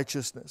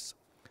righteousness.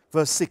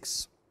 Verse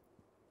 6,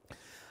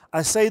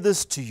 I say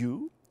this to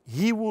you,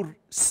 he who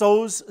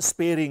sows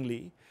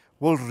sparingly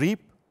will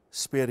reap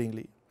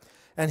sparingly,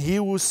 and he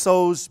who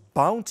sows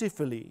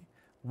bountifully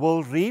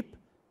will reap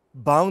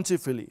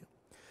bountifully.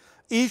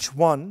 Each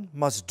one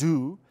must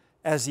do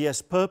as he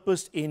has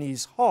purposed in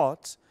his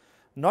heart,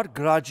 not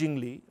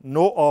grudgingly,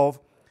 nor of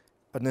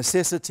a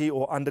necessity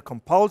or under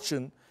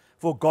compulsion,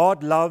 for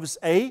God loves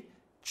a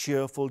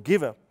cheerful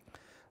giver.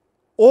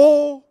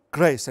 All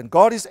grace, and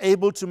God is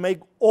able to make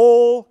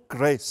all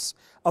grace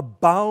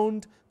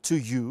abound to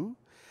you,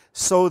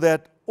 so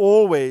that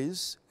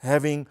always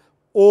having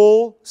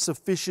all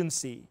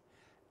sufficiency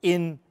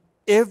in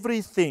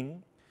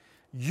everything,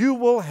 you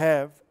will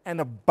have an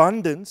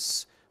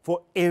abundance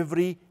for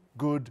every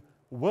good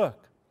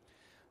work.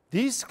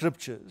 These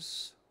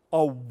scriptures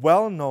are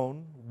well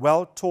known,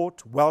 well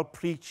taught, well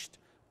preached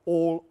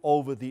all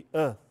over the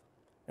earth.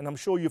 And I'm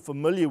sure you're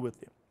familiar with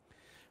them.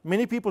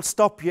 Many people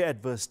stop here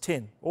at verse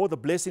 10. Oh, the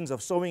blessings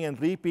of sowing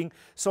and reaping,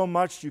 so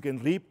much, you can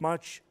reap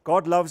much.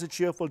 God loves a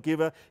cheerful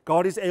giver.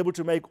 God is able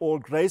to make all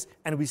grace,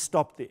 and we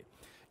stop there.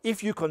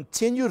 If you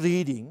continue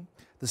reading,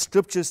 the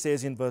scripture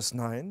says in verse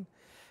 9,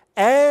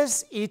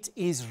 as it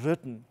is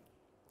written.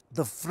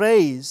 The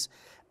phrase,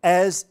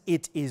 as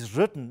it is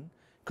written,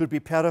 could be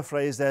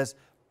paraphrased as,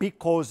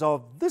 because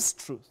of this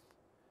truth.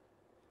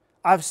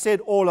 I've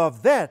said all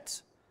of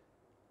that,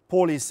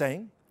 Paul is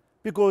saying,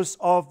 because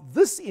of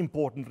this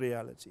important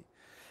reality.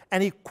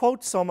 And he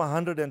quotes Psalm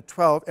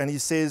 112 and he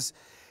says,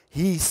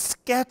 he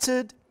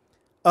scattered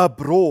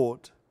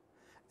abroad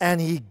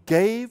and he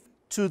gave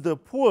to the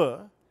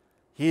poor.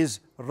 His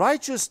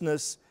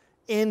righteousness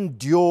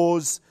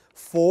endures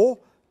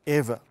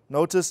forever.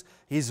 Notice,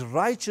 his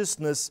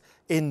righteousness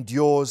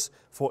endures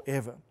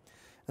forever.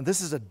 And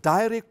this is a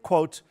direct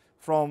quote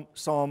from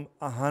Psalm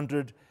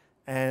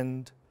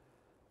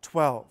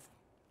 112.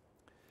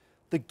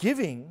 The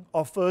giving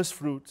of first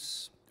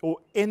fruits or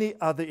any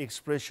other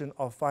expression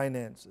of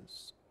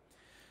finances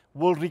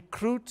will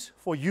recruit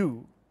for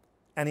you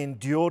an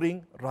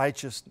enduring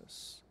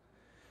righteousness.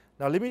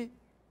 Now let me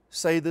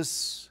say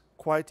this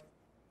quite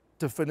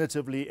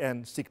definitively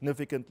and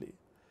significantly.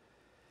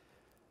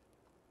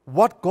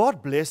 What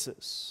God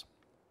blesses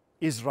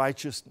is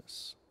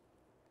righteousness.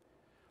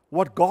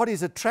 What God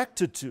is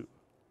attracted to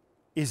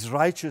is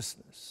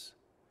righteousness.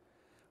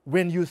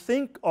 When you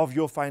think of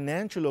your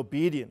financial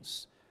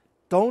obedience,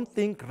 don't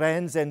think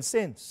rands and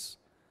cents.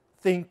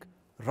 Think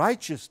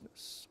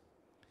righteousness.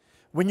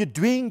 When you're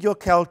doing your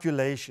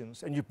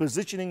calculations and you're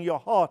positioning your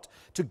heart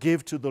to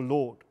give to the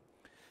Lord,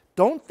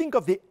 don't think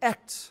of the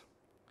act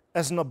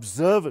as an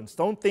observance.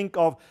 Don't think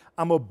of,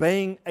 I'm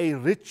obeying a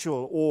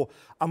ritual or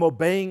I'm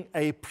obeying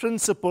a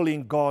principle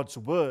in God's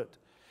word.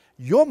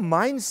 Your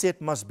mindset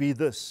must be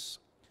this.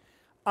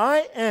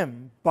 I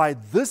am, by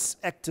this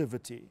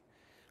activity,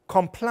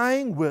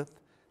 complying with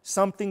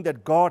something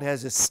that God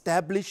has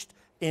established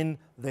in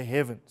the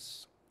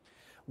heavens.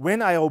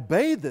 When I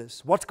obey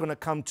this, what's going to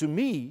come to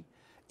me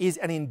is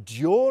an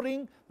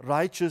enduring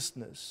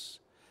righteousness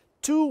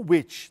to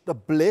which the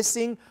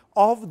blessing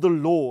of the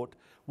Lord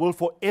will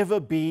forever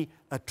be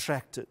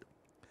attracted.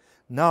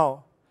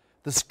 Now,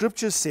 the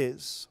scripture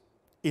says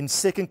in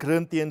 2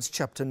 Corinthians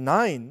chapter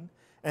 9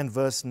 and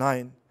verse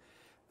 9,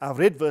 I've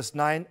read verse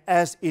 9,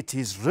 as it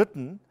is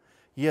written,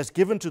 he has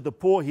given to the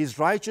poor, his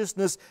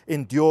righteousness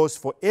endures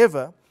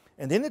forever.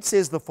 And then it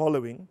says the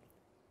following,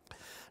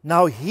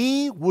 now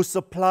he who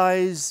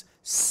supplies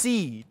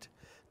seed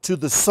to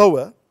the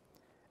sower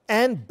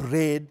and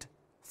bread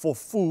for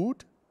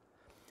food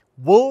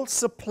will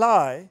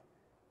supply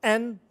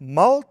and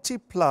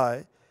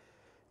multiply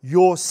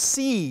your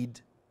seed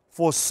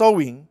for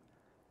sowing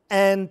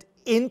and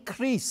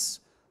increase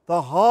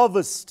the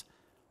harvest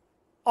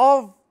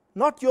of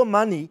not your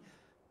money,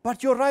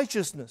 but your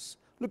righteousness.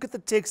 Look at the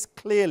text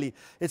clearly.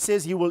 It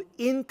says he will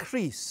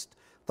increase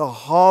the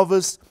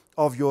harvest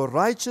of your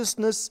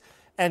righteousness,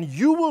 and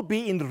you will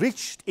be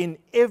enriched in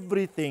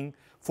everything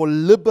for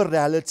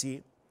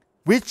liberality,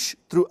 which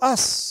through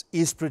us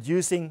is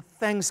producing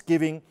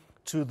thanksgiving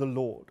to the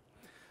Lord.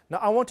 Now,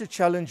 I want to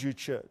challenge you,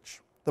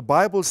 church. The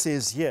Bible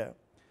says here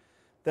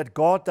that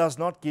God does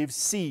not give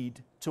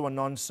seed to a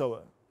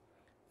non-sower.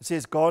 It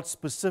says God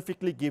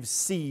specifically gives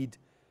seed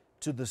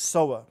to the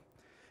sower.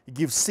 He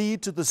gives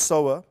seed to the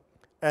sower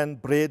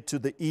and bread to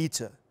the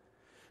eater.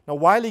 Now,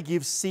 while he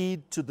gives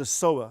seed to the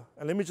sower,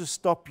 and let me just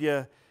stop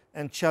here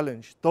and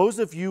challenge, those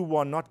of you who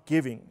are not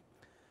giving,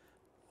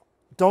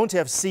 don't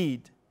have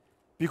seed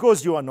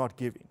because you are not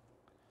giving.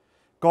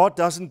 God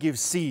doesn't give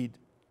seed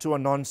to a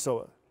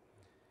non-sower.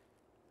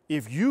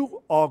 If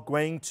you are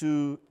going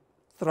to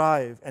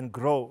thrive and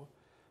grow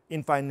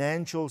in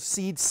financial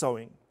seed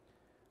sowing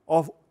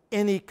of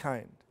any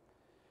kind,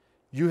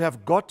 you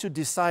have got to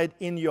decide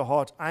in your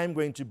heart, I am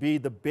going to be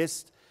the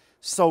best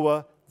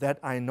sower that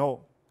I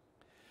know.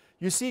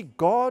 You see,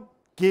 God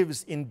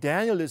gives, in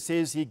Daniel it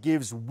says he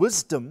gives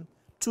wisdom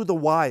to the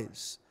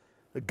wise.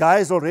 The guy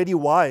is already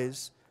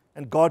wise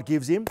and God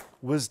gives him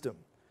wisdom.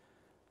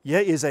 Here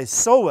is a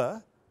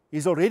sower,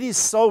 he's already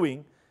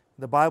sowing.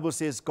 The Bible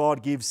says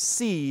God gives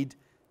seed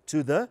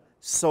to the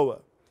sower.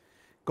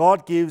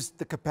 God gives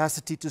the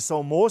capacity to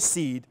sow more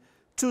seed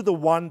to the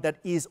one that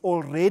is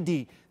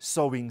already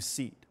sowing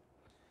seed.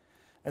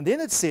 And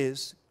then it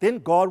says, then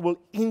God will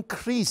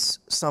increase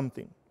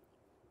something.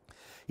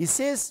 He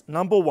says,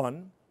 number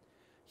one,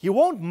 he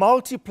won't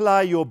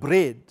multiply your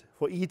bread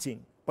for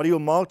eating, but he will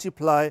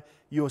multiply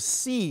your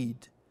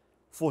seed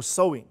for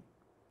sowing.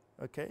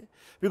 Okay?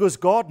 Because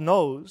God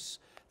knows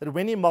that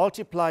when he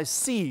multiplies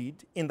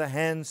seed in the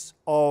hands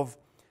of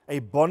a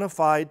bona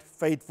fide,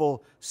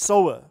 faithful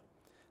sower,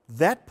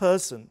 that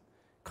person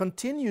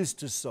continues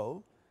to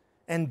sow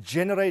and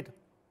generate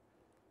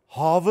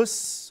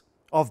harvests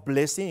of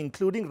blessing,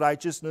 including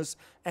righteousness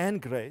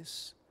and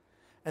grace.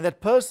 And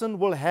that person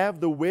will have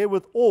the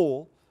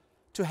wherewithal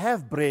to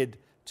have bread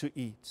to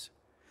eat.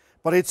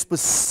 But it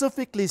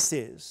specifically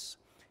says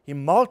he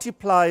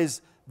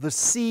multiplies the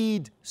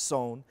seed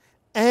sown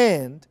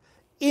and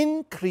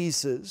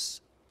increases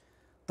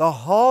the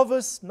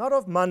harvest, not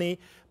of money,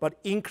 but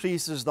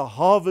increases the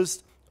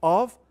harvest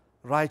of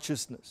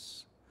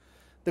righteousness.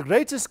 The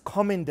greatest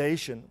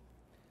commendation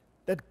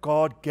that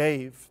God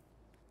gave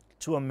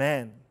to a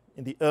man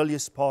in the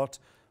earliest part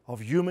of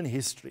human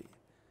history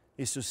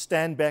is to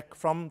stand back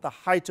from the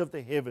height of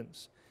the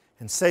heavens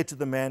and say to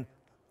the man,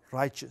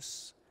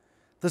 righteous.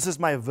 This is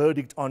my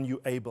verdict on you,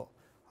 Abel.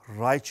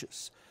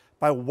 Righteous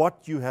by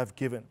what you have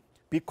given.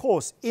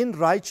 Because in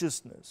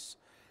righteousness,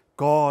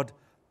 God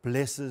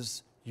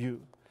blesses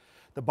you.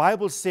 The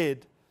Bible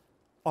said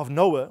of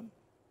Noah,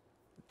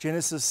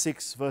 Genesis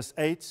 6 verse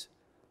 8,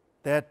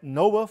 that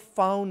Noah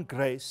found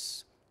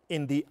grace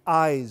in the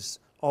eyes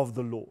of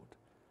the Lord.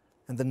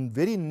 And the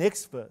very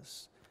next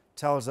verse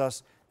tells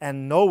us,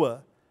 and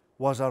Noah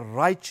was a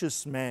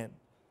righteous man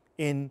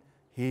in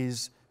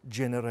his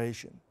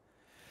generation.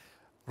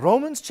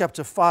 Romans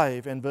chapter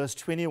 5 and verse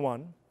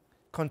 21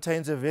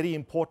 contains a very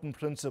important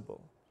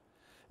principle.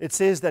 It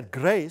says that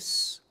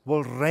grace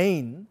will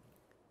reign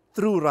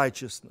through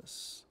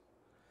righteousness.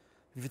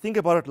 If you think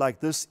about it like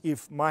this,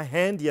 if my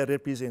hand here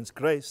represents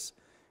grace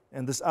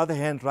and this other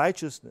hand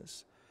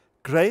righteousness,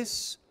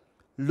 grace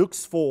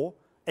looks for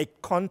a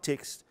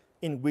context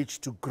in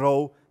which to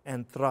grow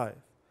and thrive.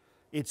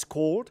 It's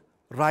called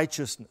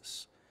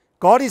righteousness.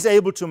 God is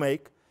able to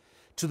make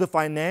to the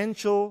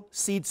financial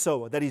seed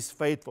sower that is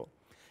faithful,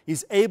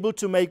 is able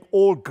to make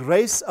all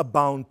grace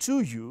abound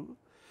to you,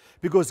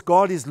 because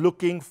God is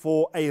looking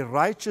for a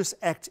righteous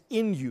act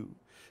in you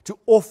to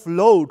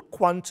offload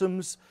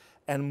quantums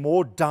and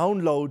more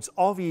downloads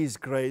of His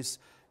grace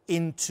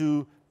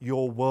into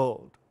your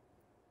world.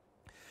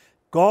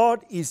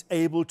 God is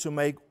able to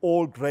make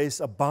all grace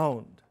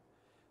abound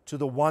to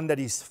the one that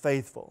is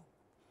faithful.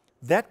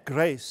 That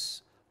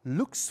grace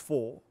looks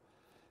for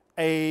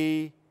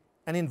an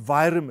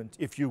environment,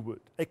 if you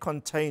would, a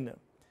container.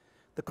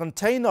 The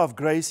container of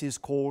grace is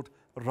called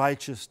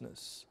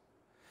righteousness.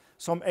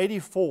 Psalm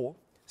 84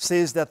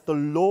 says that the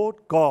Lord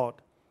God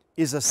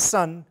is a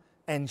sun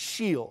and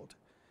shield,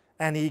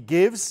 and He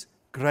gives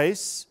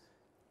grace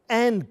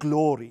and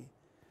glory.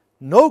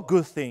 No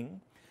good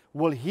thing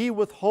will He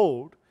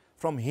withhold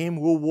from him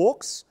who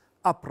walks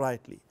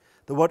uprightly.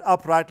 The word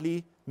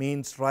uprightly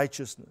means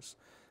righteousness.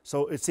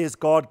 So it says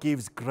God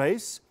gives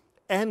grace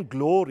and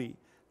glory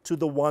to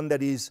the one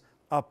that is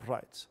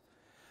upright.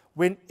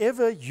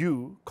 Whenever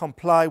you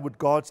comply with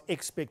God's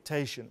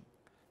expectation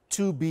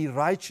to be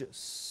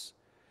righteous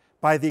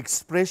by the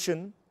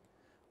expression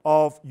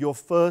of your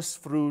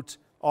first fruit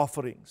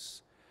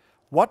offerings,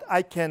 what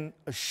I can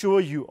assure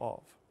you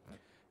of,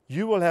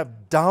 you will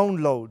have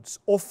downloads,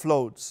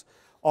 offloads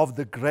of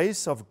the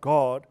grace of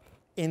God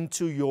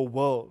into your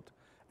world.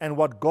 And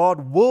what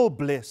God will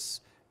bless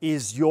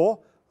is your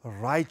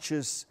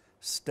righteous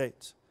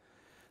state.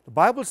 The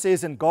Bible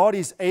says, and God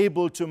is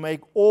able to make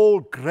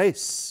all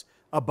grace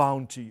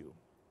abound to you.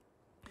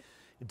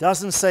 It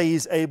doesn't say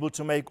He's able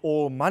to make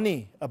all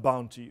money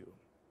abound to you.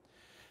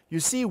 You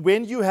see,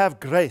 when you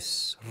have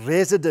grace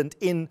resident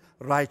in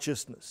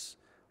righteousness,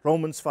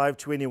 Romans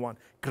 5:21,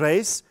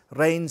 grace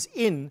reigns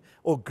in,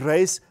 or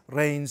grace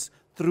reigns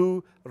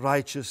through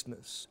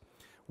righteousness.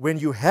 When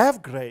you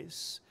have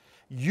grace,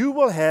 you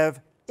will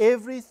have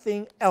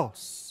everything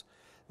else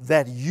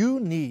that you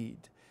need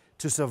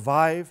to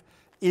survive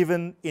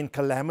even in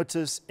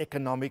calamitous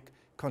economic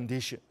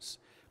conditions.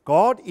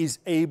 God is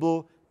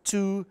able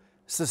to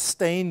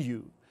sustain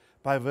you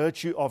by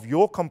virtue of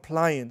your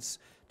compliance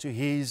to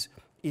His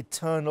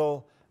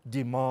eternal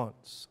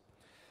demands.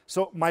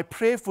 So my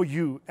prayer for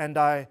you and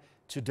I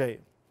today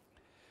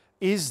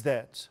is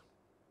that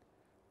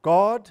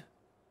God,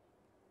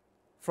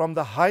 from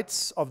the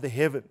heights of the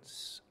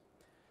heavens,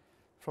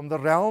 from the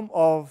realm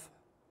of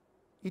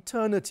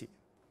eternity,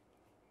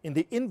 in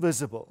the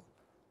invisible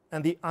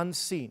and the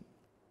unseen,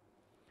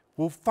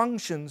 who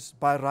functions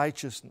by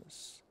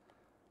righteousness.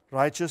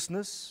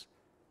 Righteousness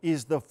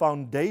is the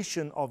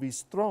foundation of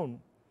His throne,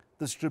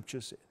 the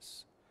Scripture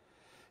says.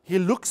 He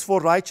looks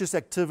for righteous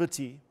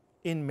activity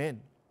in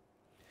men.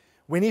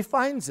 When He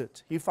finds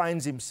it, He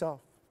finds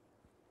Himself.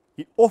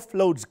 He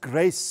offloads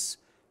grace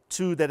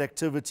to that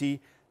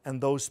activity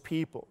and those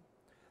people.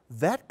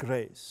 That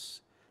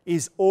grace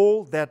is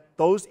all that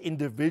those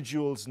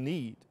individuals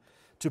need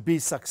to be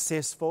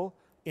successful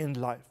in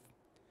life.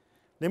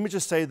 Let me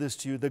just say this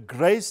to you. The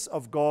grace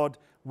of God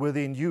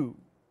within you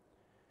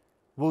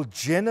will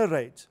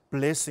generate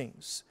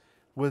blessings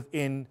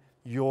within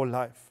your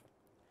life.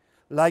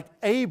 Like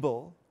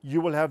Abel,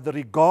 you will have the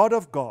regard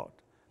of God,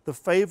 the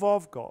favor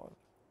of God.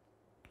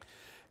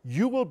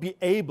 You will be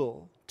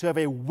able to have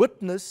a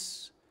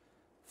witness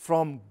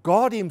from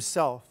God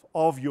Himself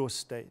of your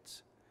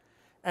state.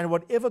 And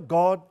whatever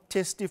God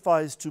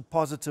testifies to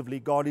positively,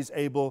 God is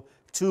able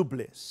to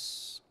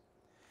bless.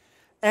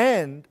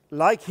 And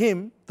like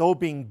Him, though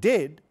being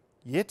dead,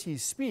 yet He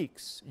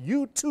speaks.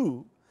 You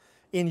too,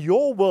 in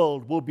your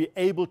world, will be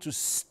able to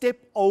step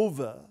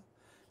over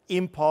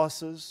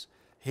impasses,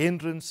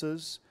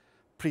 hindrances,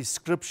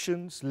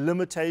 prescriptions,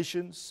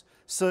 limitations,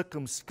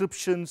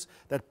 circumscriptions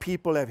that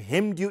people have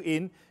hemmed you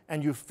in,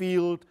 and you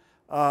feel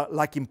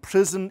like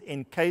imprisoned,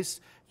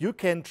 encased. You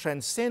can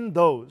transcend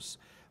those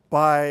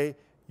by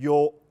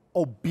your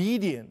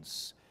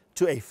obedience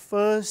to a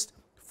first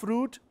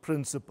fruit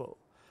principle,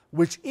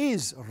 which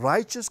is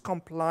righteous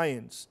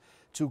compliance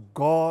to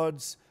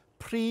God's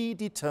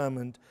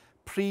predetermined,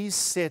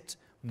 preset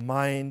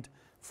mind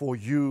for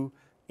you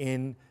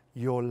in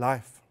your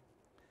life.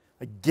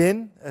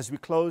 Again, as we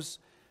close,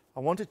 I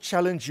want to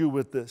challenge you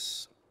with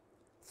this.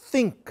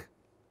 Think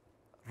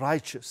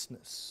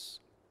righteousness.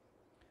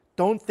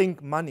 Don't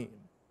think money.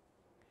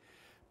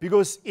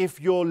 Because if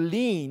your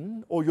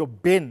lean or your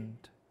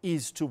bend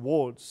is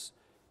towards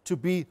to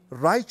be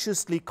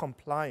righteously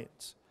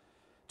compliant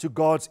to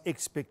God's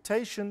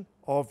expectation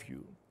of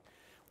you,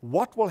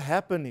 what will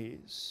happen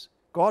is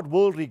God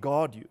will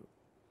regard you.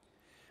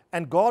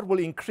 And God will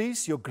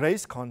increase your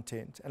grace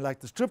content. And like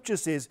the scripture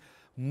says,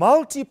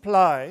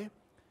 multiply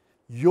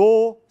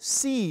your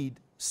seed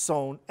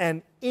sown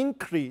and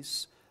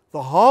increase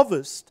the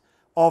harvest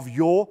of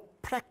your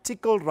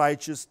practical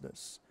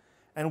righteousness.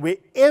 And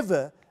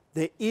wherever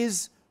there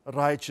is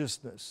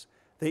righteousness,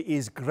 there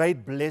is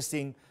great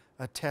blessing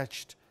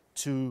attached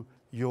to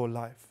your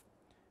life.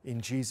 In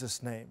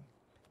Jesus' name,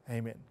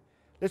 amen.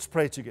 Let's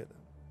pray together.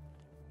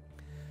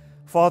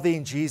 Father,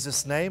 in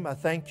Jesus' name, I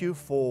thank you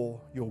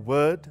for your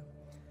word.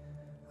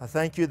 I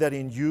thank you that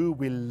in you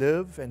we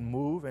live and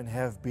move and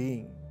have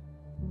being.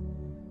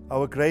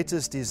 Our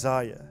greatest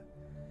desire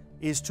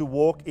is to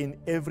walk in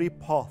every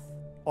path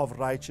of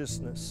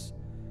righteousness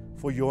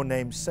for your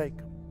name's sake.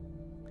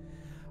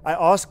 I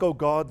ask, O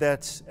God,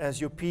 that as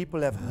your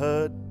people have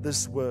heard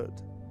this word,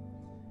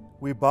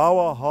 we bow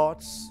our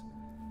hearts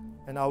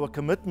and our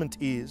commitment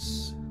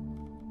is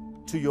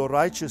to your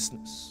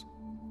righteousness.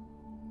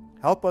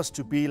 Help us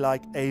to be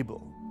like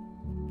Abel,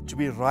 to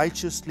be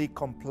righteously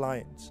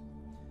compliant,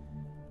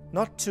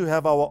 not to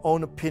have our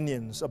own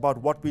opinions about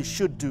what we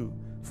should do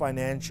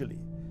financially,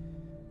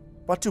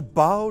 but to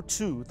bow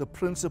to the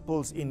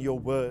principles in your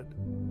word,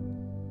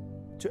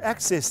 to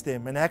access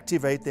them and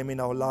activate them in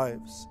our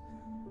lives.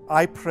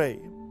 I pray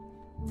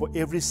for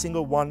every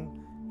single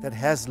one that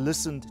has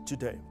listened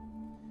today.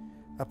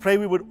 I pray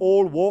we would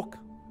all walk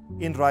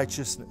in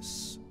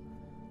righteousness,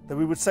 that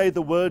we would say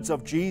the words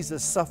of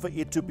Jesus, suffer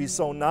it to be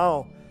so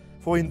now,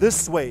 for in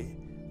this way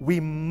we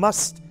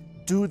must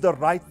do the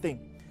right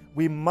thing.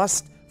 We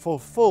must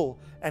fulfill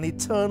an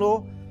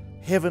eternal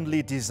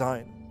heavenly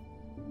design.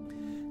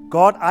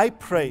 God, I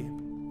pray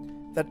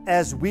that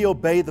as we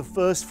obey the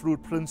first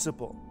fruit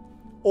principle,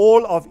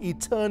 all of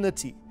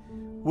eternity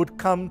would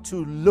come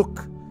to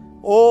look,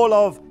 all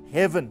of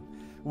heaven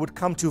would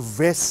come to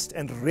rest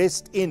and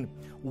rest in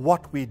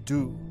what we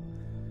do.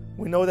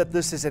 We know that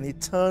this is an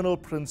eternal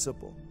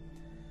principle.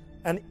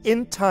 And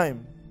in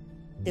time,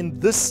 in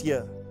this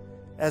year,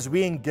 as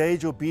we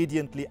engage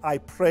obediently, I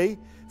pray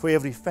for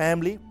every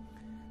family,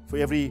 for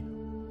every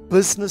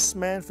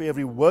businessman, for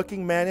every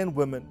working man and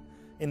woman,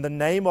 in the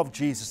name of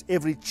Jesus,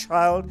 every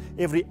child,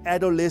 every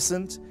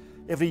adolescent,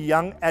 every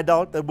young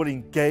adult that will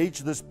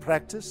engage this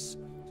practice,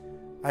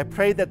 I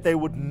pray that they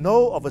would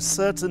know of a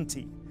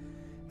certainty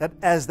that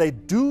as they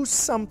do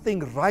something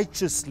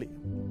righteously,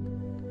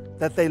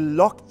 that they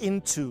lock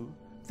into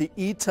the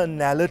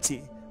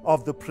eternality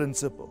of the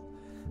principle.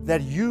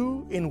 That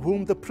you, in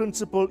whom the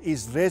principle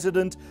is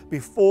resident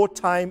before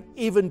time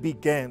even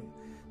began,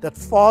 that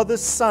Father,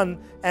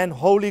 Son, and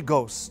Holy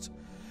Ghost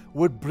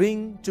would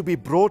be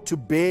brought to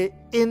bear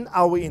in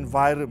our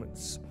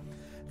environments.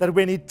 That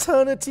when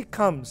eternity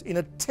comes in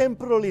a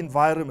temporal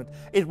environment,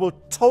 it will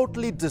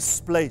totally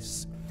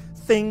displace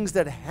things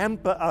that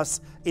hamper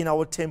us in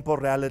our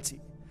temporality.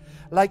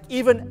 Like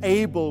even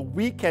Abel,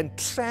 we can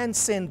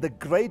transcend the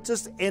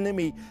greatest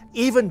enemy,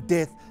 even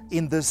death,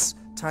 in this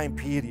time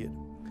period.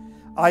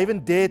 I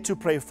even dare to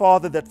pray,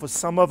 Father, that for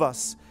some of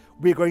us,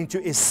 we're going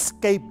to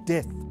escape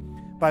death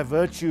by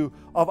virtue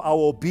of our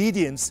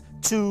obedience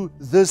to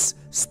this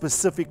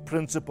specific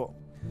principle.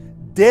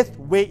 Death,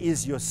 where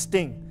is your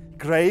sting?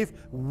 Grave,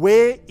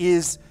 where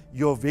is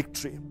your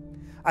victory?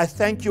 I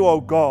thank you,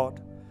 O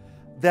God,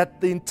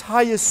 that the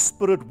entire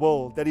spirit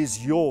world that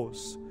is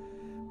yours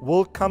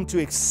will come to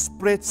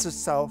express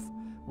itself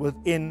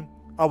within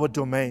our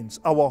domains,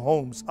 our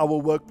homes,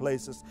 our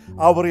workplaces,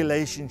 our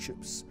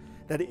relationships.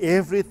 That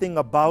everything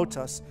about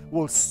us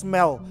will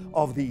smell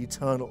of the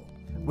eternal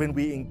when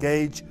we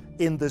engage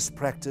in this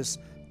practice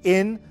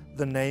in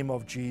the name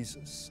of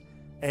Jesus.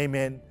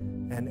 Amen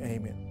and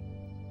amen.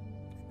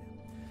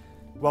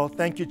 Well,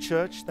 thank you,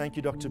 church. Thank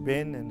you, Dr.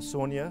 Ben and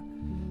Sonia.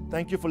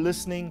 Thank you for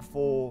listening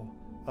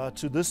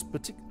to this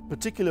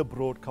particular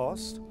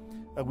broadcast.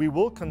 We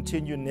will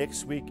continue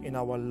next week in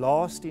our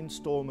last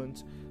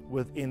installment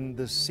within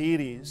the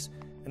series,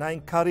 and I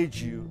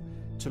encourage you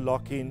to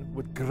lock in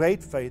with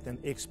great faith and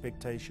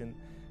expectation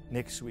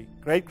next week.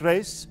 Great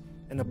grace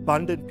and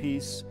abundant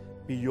peace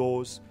be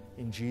yours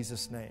in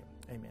Jesus' name.